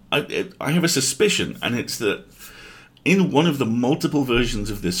 I have a suspicion, and it's that in one of the multiple versions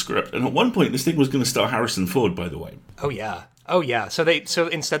of this script, and at one point this thing was going to star Harrison Ford, by the way. Oh yeah. So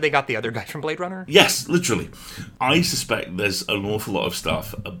instead they got the other guy from Blade Runner? Yes, literally. I suspect there's an awful lot of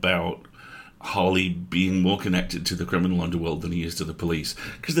stuff about Harley being more connected to the criminal underworld than he is to the police.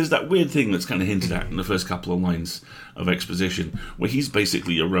 Because there's that weird thing that's kind of hinted at in the first couple of lines of exposition, where he's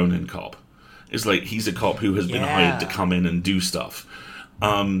basically a Ronin cop. It's like he's a cop who has been hired to come in and do stuff.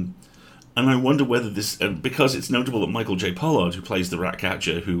 And I wonder whether this... because it's notable that Michael J. Pollard, who plays the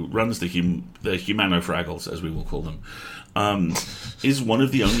Ratcatcher, who runs the Humano-Fraggles, as we will call them, is one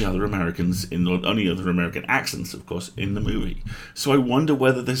of the only other American accents, of course, in the movie. So I wonder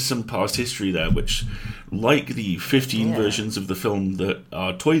whether there's some past history there, which, like the 15 versions of the film that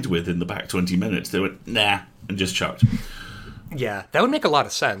are toyed with in the back 20 minutes, they went, nah, and just chucked. Yeah, that would make a lot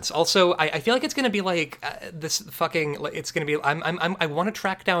of sense. Also, I feel like it's going to be like this fucking... It's going to be... I want to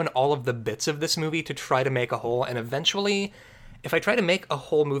track down all of the bits of this movie to try to make a whole, and eventually, if I try to make a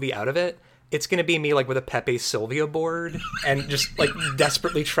whole movie out of it, it's going to be me, like, with a Pepe Silvia board and just, like,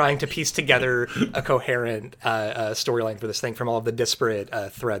 desperately trying to piece together a coherent storyline for this thing from all of the disparate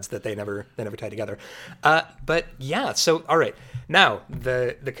threads that they never tie together. But, yeah, so, all right. Now,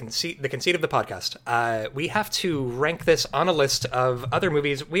 the conceit of the podcast. We have to rank this on a list of other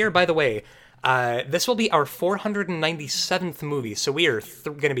movies. We are, by the way... this will be our 497th movie, so we are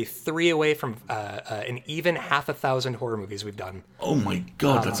going to be 3 away from an even 500 horror movies we've done. Oh my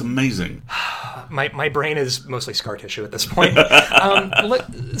god, that's amazing. My brain is mostly scar tissue at this point.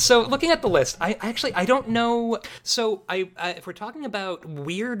 So looking at the list, I don't know. So if we're talking about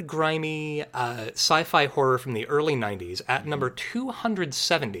weird, grimy sci-fi horror from the early 90s, at number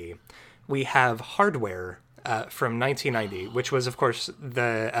 270, we have Hardware, from 1990, which was, of course,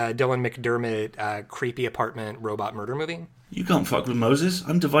 the Dylan McDermott creepy apartment robot murder movie. You can't fuck with Moses.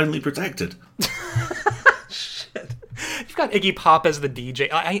 I'm divinely protected. Shit. You've got Iggy Pop as the DJ.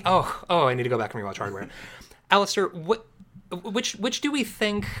 I need to go back and rewatch Hardware. Alistair, which do we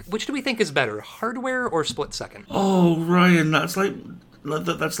think is better, Hardware or Split Second? Oh, Ryan, that's like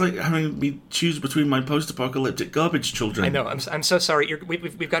That's like having me choose between my post-apocalyptic garbage children. I know. I'm so sorry.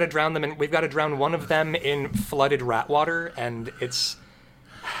 We've got to drown them, and we've got to drown one of them in flooded rat water, and it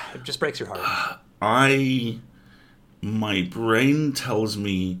just breaks your heart. My brain tells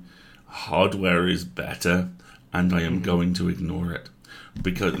me hardware is better, and I am going to ignore it.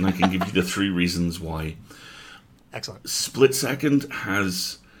 And I can give you the 3 reasons why. Excellent. Split Second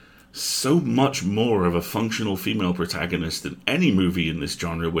has so much more of a functional female protagonist than any movie in this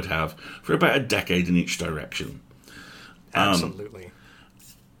genre would have for about a decade in each direction. Absolutely.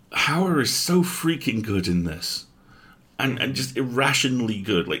 Hauer is so freaking good in this. And just irrationally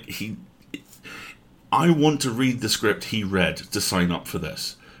good. Like, I want to read the script he read to sign up for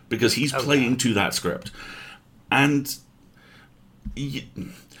this. Because he's playing to that script. And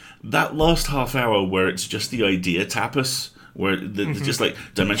that last half hour where it's just the idea tapas, where just like,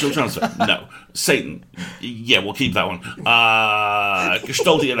 dimensional transfer, no. Satan, yeah, we'll keep that one.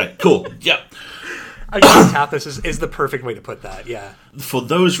 Gestalt DNA, cool, yeah. I guess tapas is the perfect way to put that, yeah. For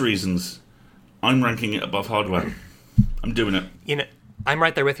those reasons, I'm ranking it above hardware. I'm doing it. You know, I'm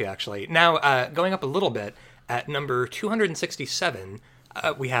right there with you, actually. Now, going up a little bit, at number 267,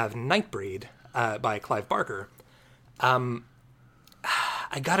 we have Nightbreed by Clive Barker.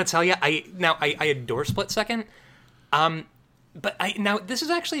 I gotta tell you, I adore Split Second. But now this is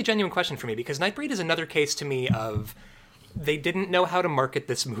actually a genuine question for me, because Nightbreed is another case to me of they didn't know how to market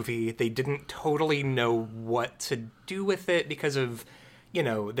this movie. They didn't totally know what to do with it because of,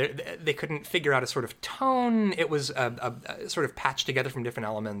 they couldn't figure out a sort of tone. It was a sort of patched together from different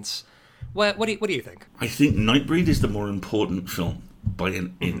elements. What do you think? I think Nightbreed is the more important film by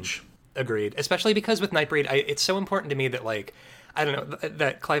an inch. Agreed. Especially because with Nightbreed, it's so important to me that, like, I don't know,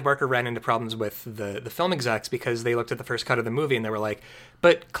 that Clive Barker ran into problems with the film execs because they looked at the first cut of the movie and they were like,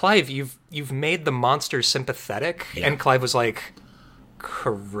 but Clive, you've made the monsters sympathetic. Yeah. And Clive was like,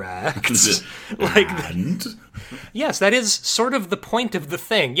 correct. And? Yes, that is sort of the point of the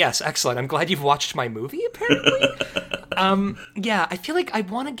thing. Yes, excellent. I'm glad you've watched my movie, apparently. Yeah, I feel like I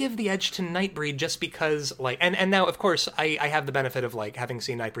want to give the edge to Nightbreed just because, like, and now, of course, I have the benefit of, like, having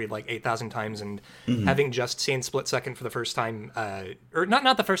seen Nightbreed, like, 8,000 times and having just seen Split Second for the first time, or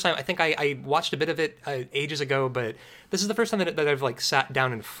not the first time, I think I watched a bit of it ages ago, but this is the first time that I've, like, sat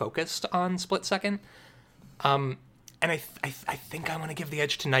down and focused on Split Second. And I think I want to give the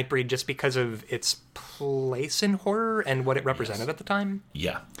edge to Nightbreed just because of its place in horror and what it represented at the time.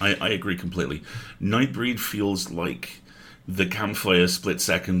 Yeah, I agree completely. Nightbreed feels like the campfire Split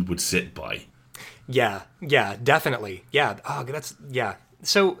Second would sit by. Yeah, definitely. Yeah, yeah.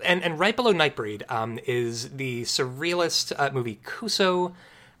 So, and right below Nightbreed is the surrealist movie Kuso,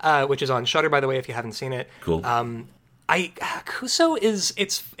 which is on Shudder, by the way, if you haven't seen it. Cool. Kuso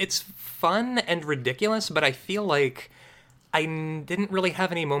it's fun and ridiculous, but I feel like I didn't really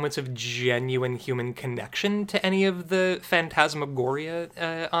have any moments of genuine human connection to any of the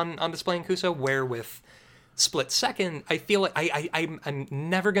phantasmagoria on display in Kuso, where with Split Second, I feel like I'm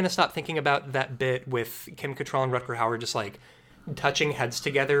never going to stop thinking about that bit with Kim Cattrall and Rutger Hauer just, like, touching heads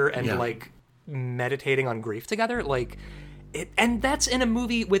together and, like, meditating on grief together. Like, and that's in a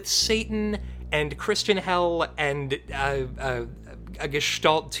movie with Satan and Christian Hell and a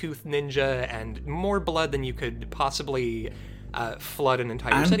Gestalt Tooth Ninja and more blood than you could possibly flood an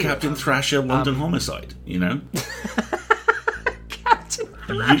entire city. And Captain Thrasher, London Homicide, you know? Captain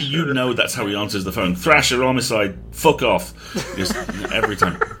Thrasher. You know that's how he answers the phone. Thrasher, Homicide, fuck off. Just every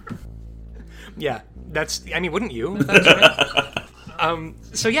time. Yeah, wouldn't you? That's right.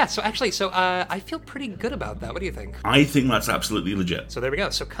 So I feel pretty good about that. What do you think? I think that's absolutely legit. So there we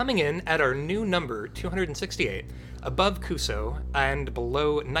go. So coming in at our new number, 268, above Kuso and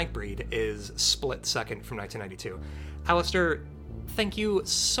below Nightbreed is Split Second from 1992. Alistair, thank you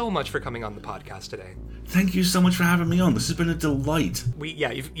so much for coming on the podcast today. Thank you so much for having me on. This has been a delight.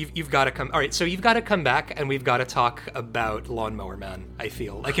 You've got to come. All right, so you've got to come back, and we've got to talk about Lawnmower Man. I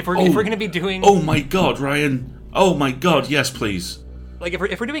feel like if we're going to be doing. Oh my God, Ryan! Oh my God, yes, please. Like,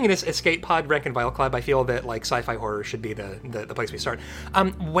 if we're doing an Escape Pod Rank and Vile Club, I feel that, like, sci-fi horror should be the place we start.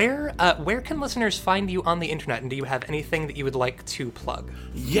 Where can listeners find you on the internet, and do you have anything that you would like to plug?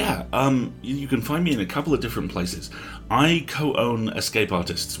 Yeah, you can find me in a couple of different places. I co-own Escape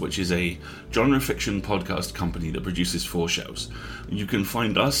Artists, which is a genre fiction podcast company that produces 4 shows. You can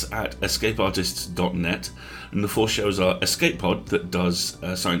find us at escapeartists.net, and the 4 shows are Escape Pod, that does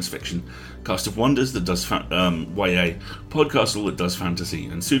science fiction, Cast of Wonders that does YA, Podcastle that does fantasy,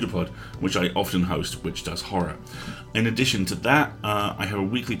 and Pseudopod, which I often host, which does horror. In addition to that, I have a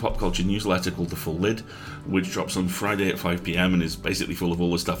weekly pop culture newsletter called The Full Lid, which drops on Friday at 5 p.m. and is basically full of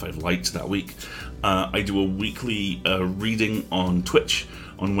all the stuff I've liked that week. I do a weekly reading on Twitch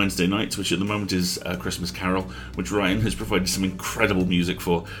on Wednesday nights, which at the moment is Christmas Carol, which Ryan has provided some incredible music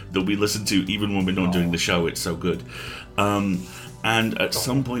for that we listen to even when we're not doing the show. It's so good. And at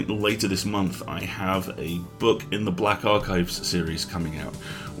some point later this month, I have a book in the Black Archives series coming out,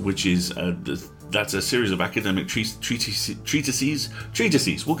 which is that's a series of academic treatises.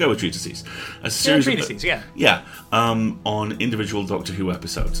 We'll go with treatises. A series of treatises, on individual Doctor Who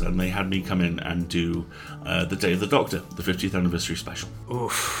episodes, and they had me come in and do the Day of the Doctor, the 50th anniversary special.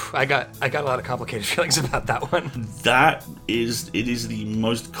 Oof, I got a lot of complicated feelings about that one. It is the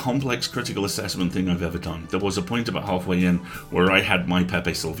most complex critical assessment thing I've ever done. There was a point about halfway in where I had my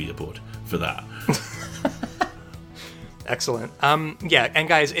Pepe Sylvia board for that. Excellent. And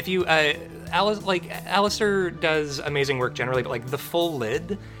guys, if you Alistair does amazing work generally, but The Full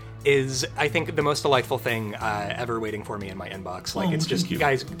Lid is, I think, the most delightful thing ever waiting for me in my inbox. It's just,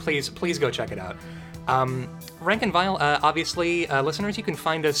 guys, please go check it out. Rank and Vile, obviously, listeners, you can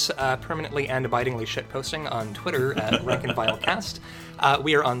find us permanently and abidingly shitposting on Twitter at Rank and Vile Cast.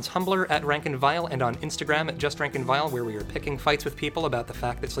 We are on Tumblr at Rank and Vile, and on Instagram at Just Rank and Vile, where we are picking fights with people about the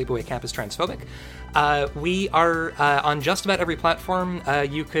fact that Sleepaway Camp is transphobic. We are on just about every platform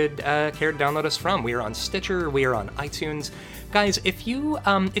you could care to download us from. We are on Stitcher, we are on iTunes. Guys, if you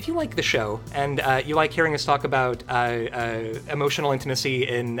like the show and you like hearing us talk about emotional intimacy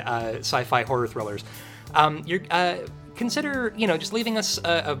in sci-fi horror thrillers, consider, just leaving us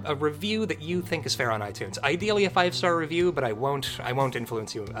a review that you think is fair on iTunes. Ideally, a 5-star review, but I won't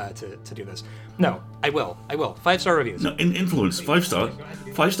influence you to do this. No, I will. 5-star reviews. No, influence 5 stars.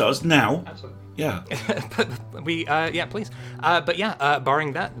 5 stars now. Absolutely. Yeah. But please.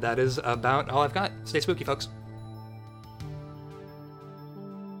 Barring that is about all I've got. Stay spooky, folks.